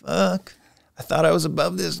the fuck? I thought I was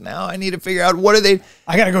above this. Now I need to figure out what are they.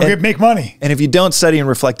 I got to go make money. And if you don't study and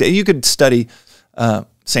reflect, you could study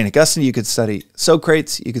St. Augustine, you could study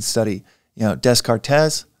Socrates, you could study,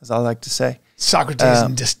 Descartes, as I like to say. Socrates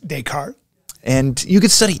and Descartes. And you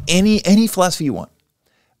could study any philosophy you want.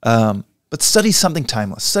 But study something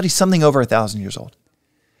timeless. Study something over 1,000 years old.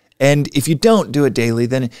 And if you don't do it daily,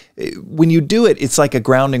 then when you do it, it's like a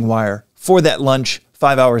grounding wire. For that lunch,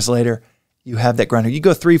 5 hours later, you have that grounding. You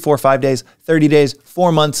go 3, 4, 5 days, 30 days,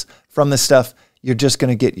 4 months from this stuff, you're just going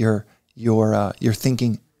to get your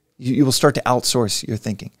thinking. You will start to outsource your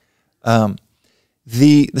thinking.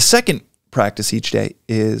 The second practice each day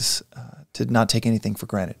is to not take anything for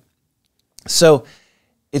granted. So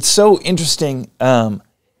it's so interesting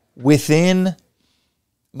within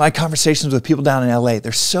my conversations with people down in LA,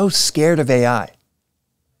 they're so scared of AI.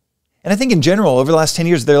 And I think in general, over the last 10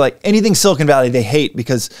 years, they're like, anything Silicon Valley they hate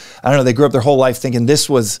because, I don't know, they grew up their whole life thinking this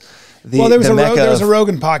was the Well, there was mecca a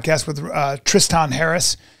Rogan podcast with Tristan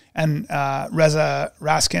Harris and Reza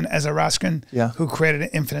Raskin, who created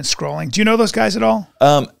Infinite Scrolling. Do you know those guys at all?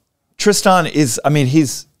 Tristan is,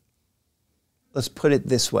 let's put it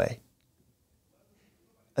this way.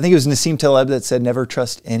 I think it was Nassim Taleb that said, never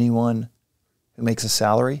trust anyone who makes a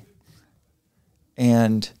salary,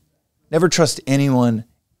 and never trust anyone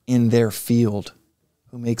in their field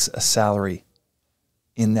who makes a salary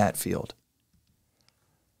in that field.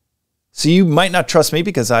 So you might not trust me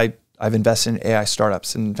because I've invested in AI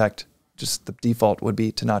startups. And in fact, just the default would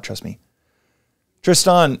be to not trust me.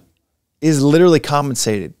 Tristan is literally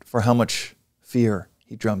compensated for how much fear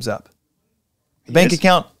he drums up. The bank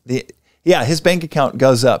account, his bank account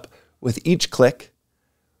goes up with each click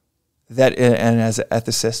that, and as an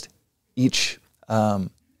ethicist, each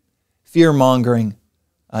fear-mongering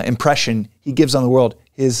impression he gives on the world,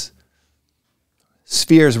 his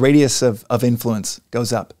sphere's radius of influence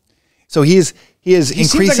goes up. So he is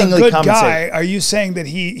increasingly seems like a good compensated. guy. Are you saying that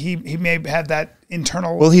he may have that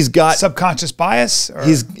internal He's got subconscious bias? Or?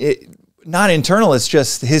 Not internal, it's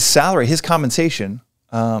just his salary, his compensation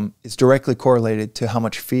is directly correlated to how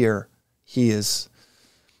much fear he is,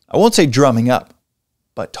 I won't say drumming up,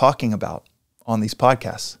 but talking about on these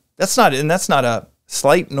podcasts. That's not a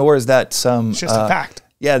slight, nor is that some... It's just a fact.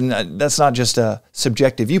 Yeah, that's not just a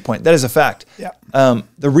subjective viewpoint. That is a fact. Yeah.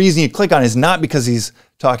 The reason you click on it is not because he's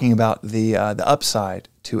talking about the upside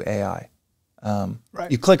to AI.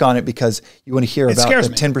 Right. You click on it because you want to hear about the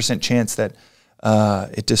 10% chance that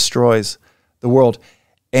it destroys the world,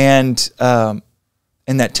 and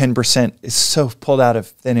that 10% is so pulled out of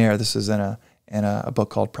thin air. This is in a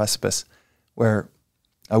book called Precipice, where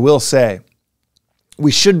I will say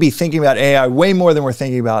we should be thinking about AI way more than we're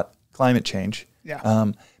thinking about climate change.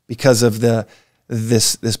 Yeah. Because of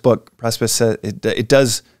this book, Precipice, it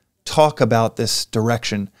does talk about this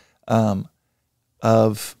direction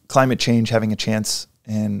of climate change having a chance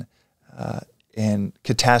in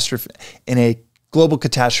catastrophe, in a global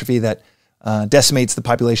catastrophe that decimates the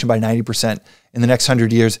population by 90% in the next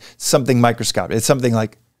 100 years. Something microscopic. It's something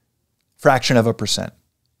like fraction of a percent.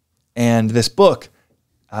 And this book,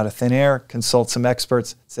 out of thin air, consults some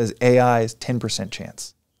experts, says AI is 10%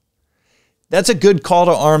 chance. That's a good call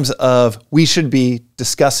to arms of we should be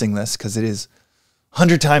discussing this, because it is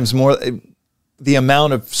 100 times more. The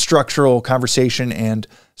amount of structural conversation and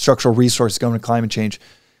structural resources going to climate change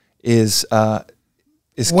is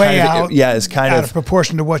way out of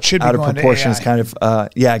proportion to what should be out going of proportion. to AI. Is kind of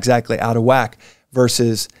exactly out of whack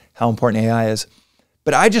versus how important AI is.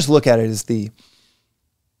 But I just look at it as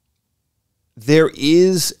there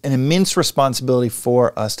is an immense responsibility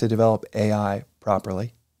for us to develop AI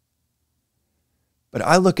properly. But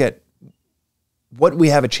I look at what we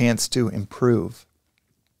have a chance to improve.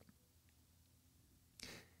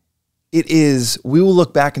 We will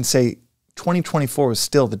look back and say 2024 was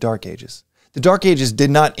still the Dark Ages. The Dark Ages did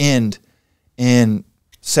not end in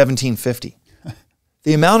 1750.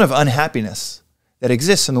 The amount of unhappiness that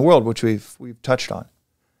exists in the world, which we've touched on,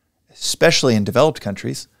 especially in developed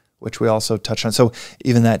countries, which we also touched on. So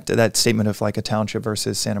even that statement of like a township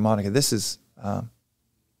versus Santa Monica, this is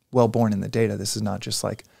well born in the data. This is not just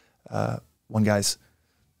like one guy's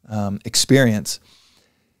experience.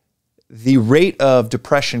 The rate of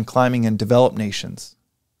depression climbing in developed nations,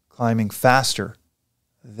 climbing faster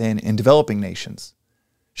than in developing nations,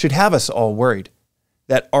 should have us all worried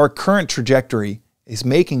that our current trajectory is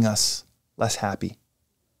making us less happy.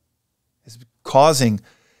 It's causing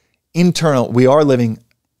we are living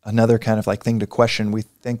another kind of like thing to question. We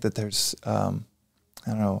think that there's, a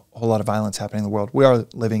whole lot of violence happening in the world. We are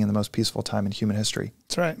living in the most peaceful time in human history.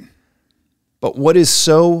 That's right. But what is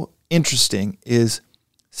so interesting is,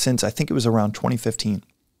 since I think it was around 2015,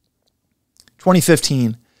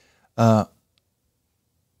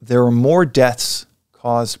 there were more deaths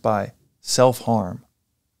caused by self-harm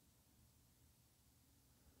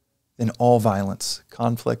than all violence,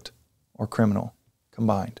 conflict, or criminal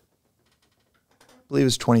combined. I believe it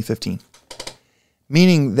was 2015.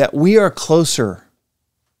 Meaning that we are closer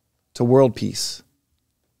to world peace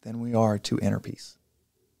than we are to inner peace.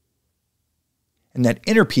 And that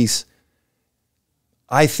inner peace,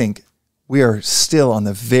 I think we are still on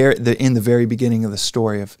in the very beginning of the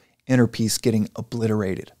story of inner peace getting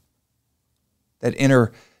obliterated.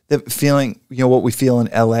 The feeling, what we feel in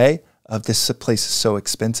LA of this place is so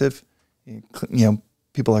expensive.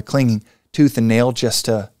 People are clinging tooth and nail just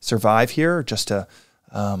to survive here, just to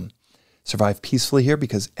survive peacefully here,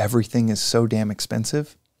 because everything is so damn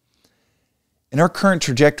expensive. In our current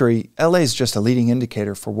trajectory, LA is just a leading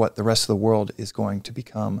indicator for what the rest of the world is going to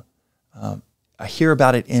become. I hear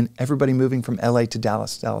about it in everybody moving from LA to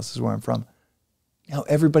Dallas. Dallas is where I'm from. Now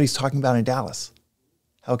everybody's talking about in Dallas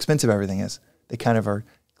how expensive everything is. They kind of are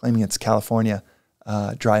claiming it's California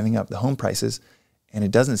driving up the home prices, and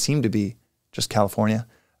it doesn't seem to be just California.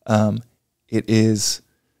 It is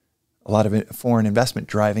a lot of foreign investment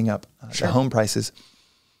driving up the home prices.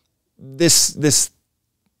 This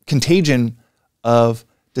contagion of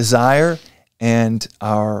desire and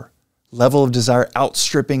our level of desire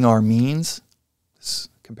outstripping our means. This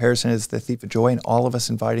comparison is the thief of joy, and all of us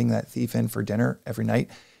inviting that thief in for dinner every night.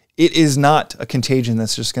 It is not a contagion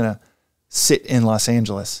that's just going to sit in Los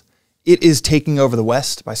Angeles. it is taking over the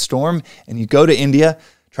West by storm. And you go to India,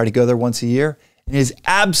 try to go there once a year, and it is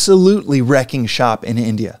absolutely wrecking shop in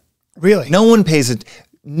India. Really? No one pays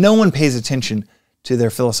attention to their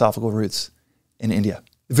philosophical roots in India.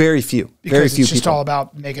 Very few. Because very few it's just people. all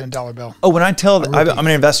about making a dollar bill. Oh, when I tell, I'm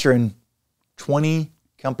an investor in 20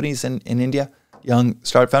 companies in India, young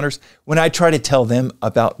startup founders. When I try to tell them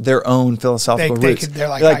about their own philosophical roots, they're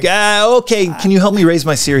like, okay, can you help me raise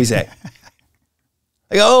my Series A?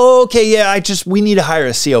 I go, oh, okay, yeah, we need to hire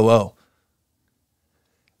a COO.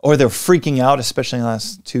 Or they're freaking out, especially in the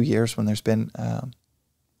last 2 years when there's been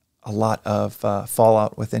a lot of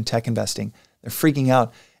fallout within tech investing. They're freaking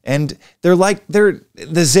out. And they're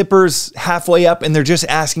the zipper's halfway up and they're just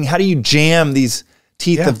asking, how do you jam these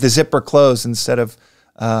teeth of the zipper closed instead of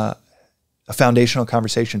a foundational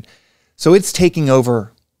conversation? So it's taking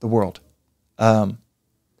over the world. AI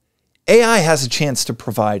has a chance to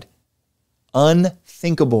provide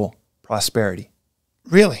unthinkable prosperity.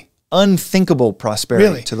 Really? Unthinkable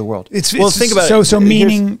prosperity to the world. Think about it. So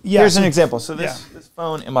meaning, here's an example. So this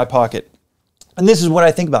phone in my pocket, and this is what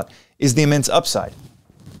I think about, is the immense upside.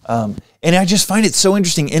 And I just find it so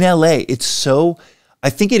interesting. In LA, I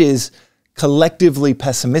think it is collectively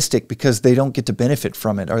pessimistic because they don't get to benefit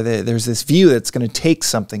from it. Or there's this view that's going to take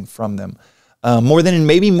something from them,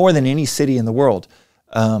 maybe more than any city in the world,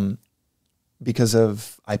 because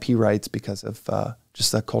of IP rights, because of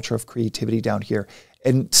just the culture of creativity down here.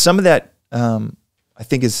 And some of that, I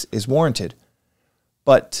think, is warranted.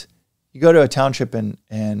 But you go to a township in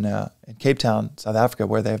Cape Town, South Africa,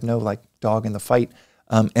 where they have no dog in the fight.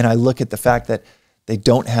 And I look at the fact that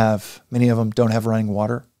many of them don't have running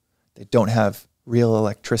water. They don't have real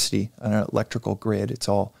electricity, an electrical grid. It's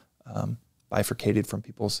all bifurcated from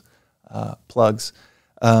people's plugs.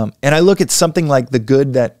 And I look at something like the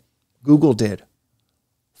good that Google did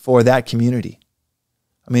for that community.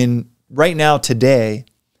 I mean, right now, today,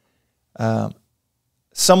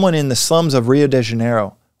 someone in the slums of Rio de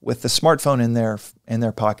Janeiro with the smartphone in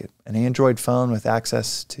their pocket, an Android phone with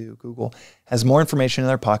access to Google, has more information in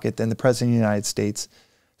their pocket than the President of the United States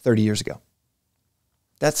 30 years ago.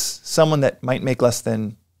 That's someone that might make less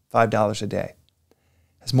than $5 a day,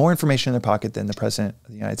 has more information in their pocket than the President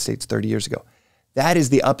of the United States 30 years ago. That is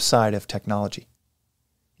the upside of technology.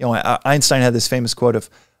 You know, Einstein had this famous quote of,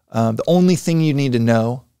 the only thing you need to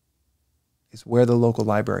know is where the local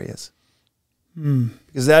library is.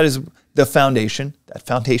 Because that is the foundation, that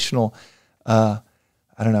foundational,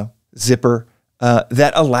 zipper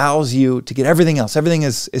that allows you to get everything else. Everything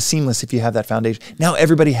is seamless if you have that foundation. Now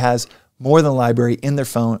everybody has more than a library in their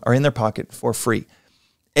phone or in their pocket for free.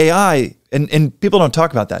 AI, and people don't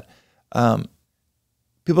talk about that.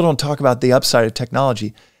 People don't talk about the upside of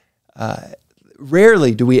technology.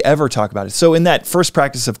 Rarely do we ever talk about it. So in that first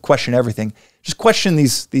practice of question everything, just question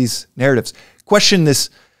these narratives. Question this,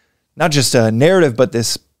 not just a narrative, but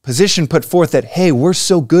this position put forth that, hey, we're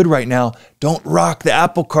so good right now. Don't rock the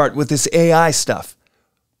apple cart with this AI stuff.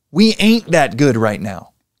 We ain't that good right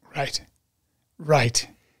now. Right.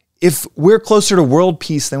 If we're closer to world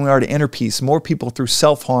peace than we are to inner peace, more people through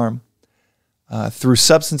self-harm, through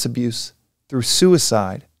substance abuse, through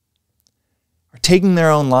suicide, are taking their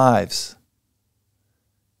own lives,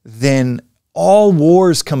 then all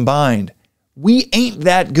wars combined, we ain't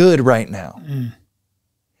that good right now.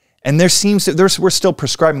 And we're still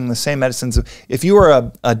prescribing the same medicines. If you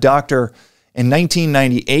were a doctor in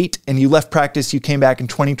 1998 and you left practice, you came back in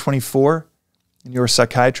 2024 and you're a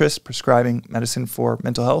psychiatrist prescribing medicine for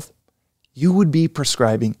mental health, you would be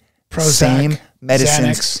prescribing the same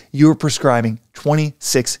medicines Xanax you were prescribing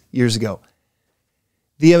 26 years ago.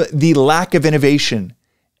 The lack of innovation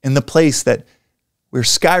in the place that we're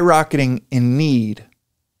skyrocketing in need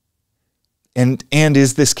and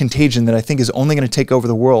is this contagion that I think is only going to take over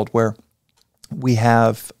the world, where we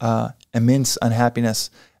have immense unhappiness,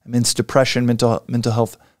 immense depression, mental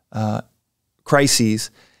health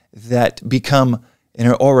crises that become, and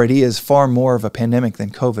it already is, far more of a pandemic than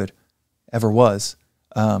COVID ever was.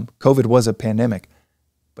 COVID was a pandemic.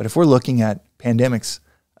 But if we're looking at pandemics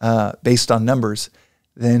based on numbers,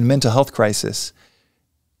 then mental health crisis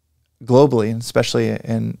globally, and especially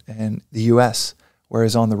in the US, where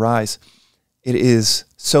it's on the rise, it is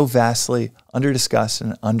so vastly under-discussed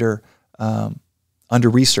and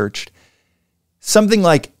under-researched. Something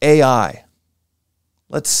like AI,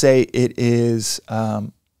 let's say it is,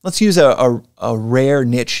 let's use a rare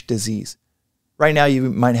niche disease. Right now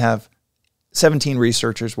you might have 17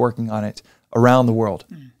 researchers working on it around the world.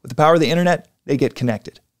 With the power of the internet, they get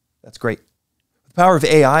connected. That's great. With the power of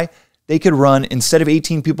AI, they could run, instead of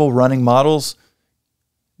 18 people running models,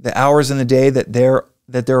 the hours in the day that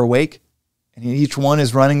they're awake, and each one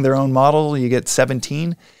is running their own model. You get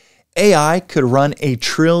 17. AI could run 1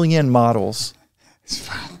 trillion models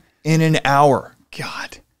in an hour.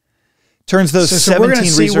 God. Turns those 17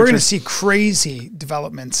 researchers. We're going to see crazy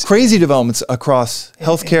developments. Crazy developments across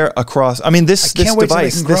healthcare, across. I mean, this I can't wait till I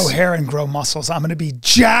device. can grow hair and grow muscles. I'm going to be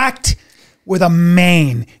jacked with a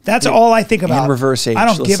mane. That's all I think about. And reverse age. I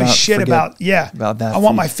don't Let's give a not shit forget about that I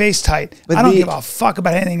want feat. my face tight. But I don't give a fuck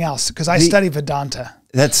about anything else because I study Vedanta.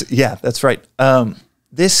 That's right.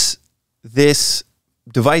 This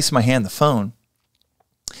device in my hand, the phone.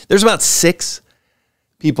 There's about 6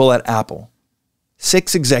 people at Apple,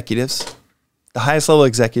 6 executives, the highest level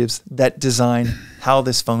executives that design how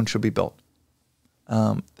this phone should be built.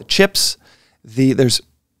 The chips, there's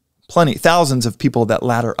thousands of people that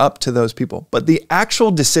ladder up to those people. But the actual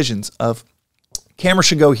decisions of camera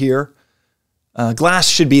should go here, glass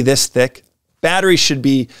should be this thick, battery should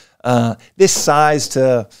be this size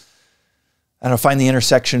to, I don't know, find the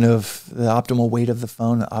intersection of the optimal weight of the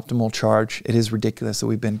phone, the optimal charge. It is ridiculous that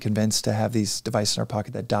we've been convinced to have these devices in our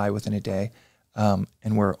pocket that die within a day, and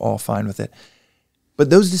we're all fine with it. But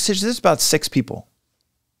those decisions, there's about 6 people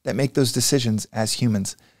that make those decisions as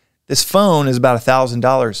humans. This phone is about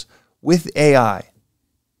 $1,000. With AI,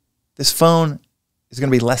 this phone is going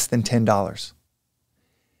to be less than $10.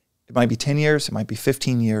 It might be 10 years, it might be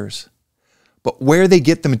 15 years. But where they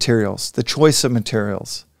get the materials, the choice of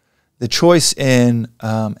materials, the choice in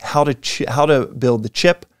how to build the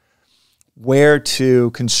chip, where to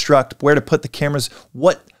construct, where to put the cameras,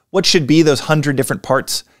 what should be those 100 different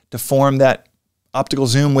parts to form that optical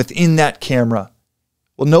zoom within that camera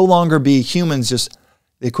will no longer be humans just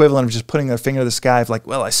the equivalent of just putting their finger to the sky of like,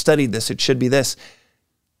 well, I studied this, it should be this.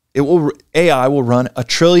 AI will run 1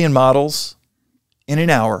 trillion models in an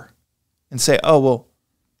hour and say, oh, well,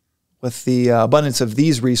 with the abundance of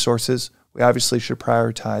these resources, we obviously should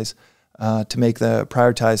prioritize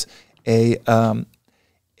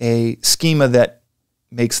a schema that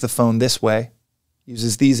makes the phone this way,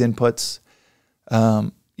 uses these inputs,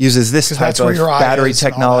 uses this type of battery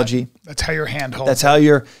technology. That's how your hand holds. That's how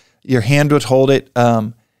your hand would hold it.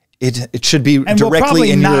 It should be directly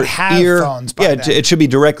in your ear. Phones by then. It should be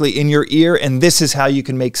directly in your ear, and this is how you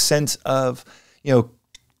can make sense of,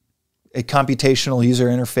 a computational user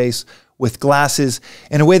interface with glasses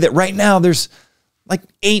in a way that right now there's like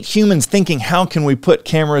 8 humans thinking, how can we put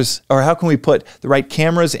cameras, or how can we put the right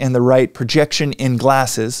cameras and the right projection in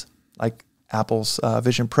glasses, like Apple's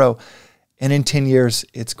Vision Pro. And in 10 years,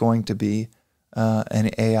 it's going to be an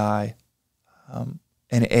AI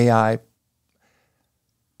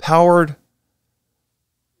powered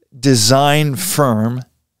design firm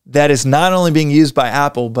that is not only being used by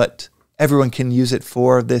Apple, but everyone can use it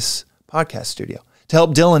for this podcast studio to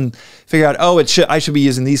help Dylan figure out, I should be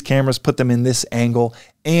using these cameras, put them in this angle,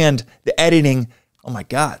 and the editing. Oh my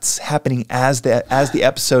God, it's happening as the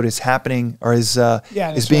episode is happening or is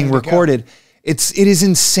being recorded. It is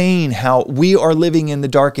insane how we are living in the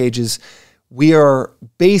dark ages. We are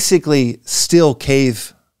basically still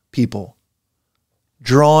cave people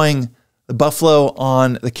drawing the buffalo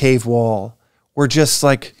on the cave wall. We're just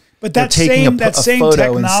like, but that taking same a photo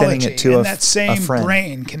technology and sending it to and that same a friend.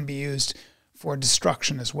 brain can be used for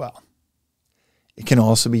destruction as well. It can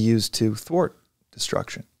also be used to thwart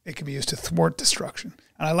destruction. It can be used to thwart destruction.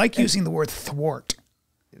 And I like using the word thwart.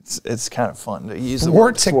 It's kind of fun to use.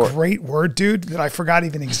 Thwart's a great word, dude, that I forgot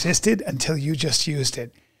even existed until you just used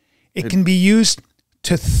it. It can be used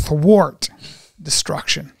to thwart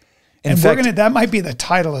destruction. And that might be the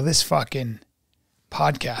title of this fucking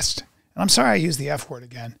podcast. And I'm sorry I used the F word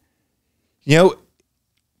again. It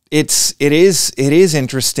is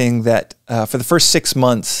interesting that for the first 6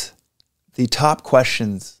 months, the top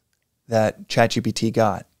questions that ChatGPT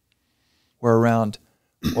got were around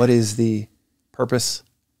what is the purpose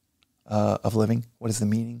of living? What is the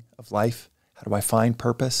meaning of life? How do I find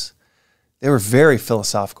purpose? They were very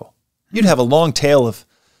philosophical. You'd have a long tail of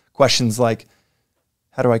questions like,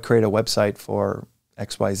 how do I create a website for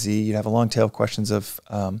XYZ? You'd have a long tail of questions of,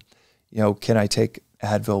 can I take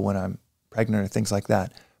Advil when I'm pregnant or things like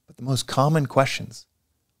that? But the most common questions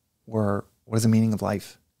were, what is the meaning of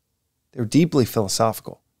life? They were deeply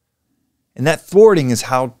philosophical. And that thwarting is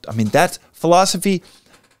that's philosophy,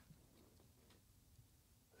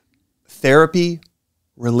 therapy,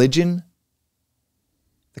 religion.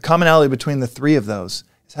 The commonality between the 3 of those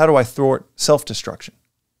is, how do I thwart self-destruction?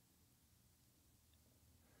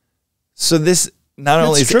 So this not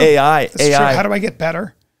only is AI. How do I get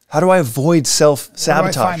better? How do I avoid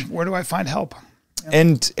self-sabotage? Where do I find help?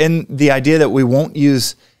 And the idea that we won't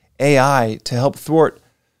use AI to help thwart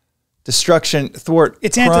destruction, thwart.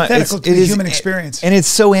 It's crime. antithetical to it the is- human experience. And it's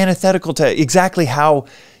so antithetical to exactly how,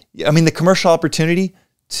 I mean, the commercial opportunity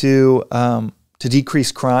to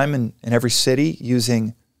decrease crime in every city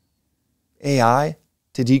using AI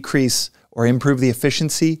to decrease or improve the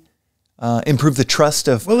efficiency, improve the trust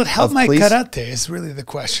of Will it help of my police. karate is really the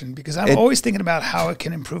question, because I'm always thinking about how it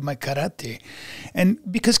can improve my karate. And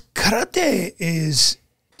because karate is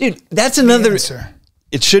Dude, that's the another. answer.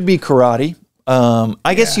 It should be karate.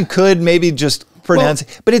 I guess you could maybe just pronounce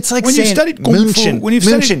it, but it's like when you've saying studied Kung Fu- München. when you've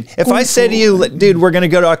München. studied If Kung I say to Fu- you, dude, we're going to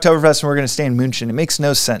go to Oktoberfest and we're going to stay in München, it makes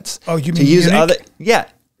no sense. Oh, you to mean use Munich? other? Yeah,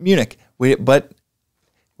 Munich. But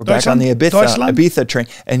we're back on the Deutschland? Ibiza train,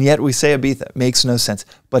 and yet we say Ibiza. It makes no sense.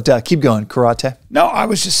 But keep going, karate. No, I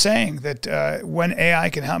was just saying that when AI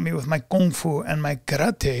can help me with my Kung Fu and my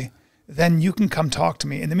karate, then you can come talk to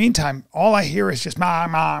me. In the meantime, all I hear is just ma,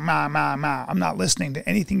 ma, ma, ma, ma. I'm not listening to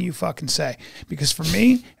anything you fucking say. Because for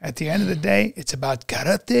me, at the end of the day, it's about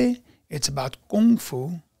karate, it's about Kung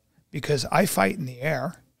Fu, because I fight in the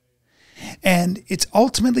air. And it's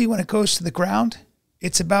ultimately, when it goes to the ground,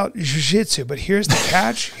 it's about jiu-jitsu. But here's the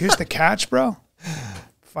catch. Here's the catch, bro.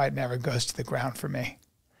 Fight never goes to the ground for me.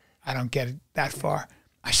 I don't get it that far.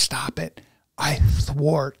 I stop it. I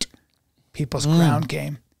thwart people's ground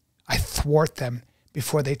game. I thwart them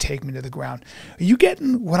before they take me to the ground. Are you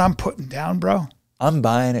getting what I'm putting down, bro? I'm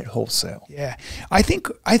buying it wholesale. Yeah. I think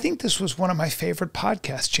this was one of my favorite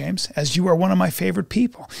podcasts, James, as you are one of my favorite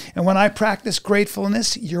people. And when I practice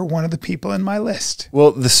gratefulness, you're one of the people in my list.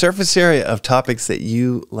 Well, the surface area of topics that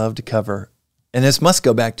you love to cover, and this must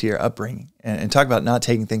go back to your upbringing and talk about not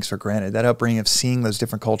taking things for granted. That upbringing of seeing those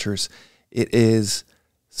different cultures, it is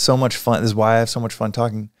so much fun. This is why I have so much fun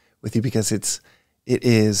talking with you, because it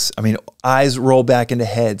is, I mean, eyes roll back into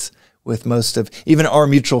heads with most of, even our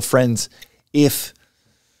mutual friends, if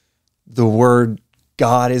the word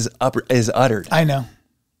God is uttered. I know.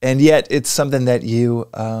 And yet it's something that you,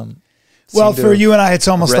 Well, for you and I, it's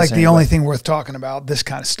almost like the resonate only with. thing worth talking about, this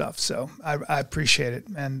kind of stuff. So I appreciate it.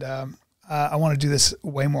 And I want to do this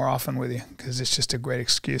way more often with you, because it's just a great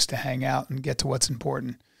excuse to hang out and get to what's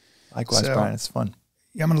important. Likewise, So- Bryan, it's fun.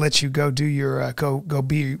 I'm going to let you go do your go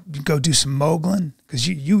do some mogling, because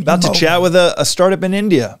you About to mogul. chat with a startup in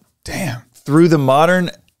India. Damn. Through the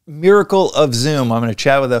modern miracle of Zoom, I'm going to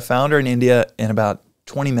chat with a founder in India in about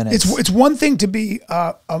 20 minutes. It's one thing to be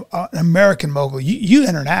an American mogul. You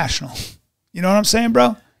international. You know what I'm saying,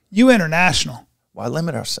 bro? You international. Why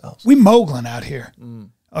limit ourselves? We mogling out here.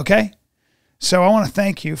 Okay? So I want to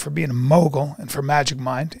thank you for being a mogul, and for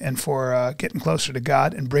MagicMind, and for getting closer to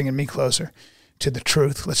God and bringing me closer to the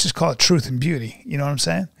truth. Let's just call it truth and beauty. You know what I'm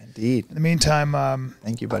saying? Indeed. In the meantime,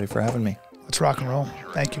 Thank you, buddy, for having me. let's rock and roll.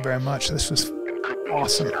 Thank you very much. This was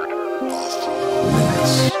awesome.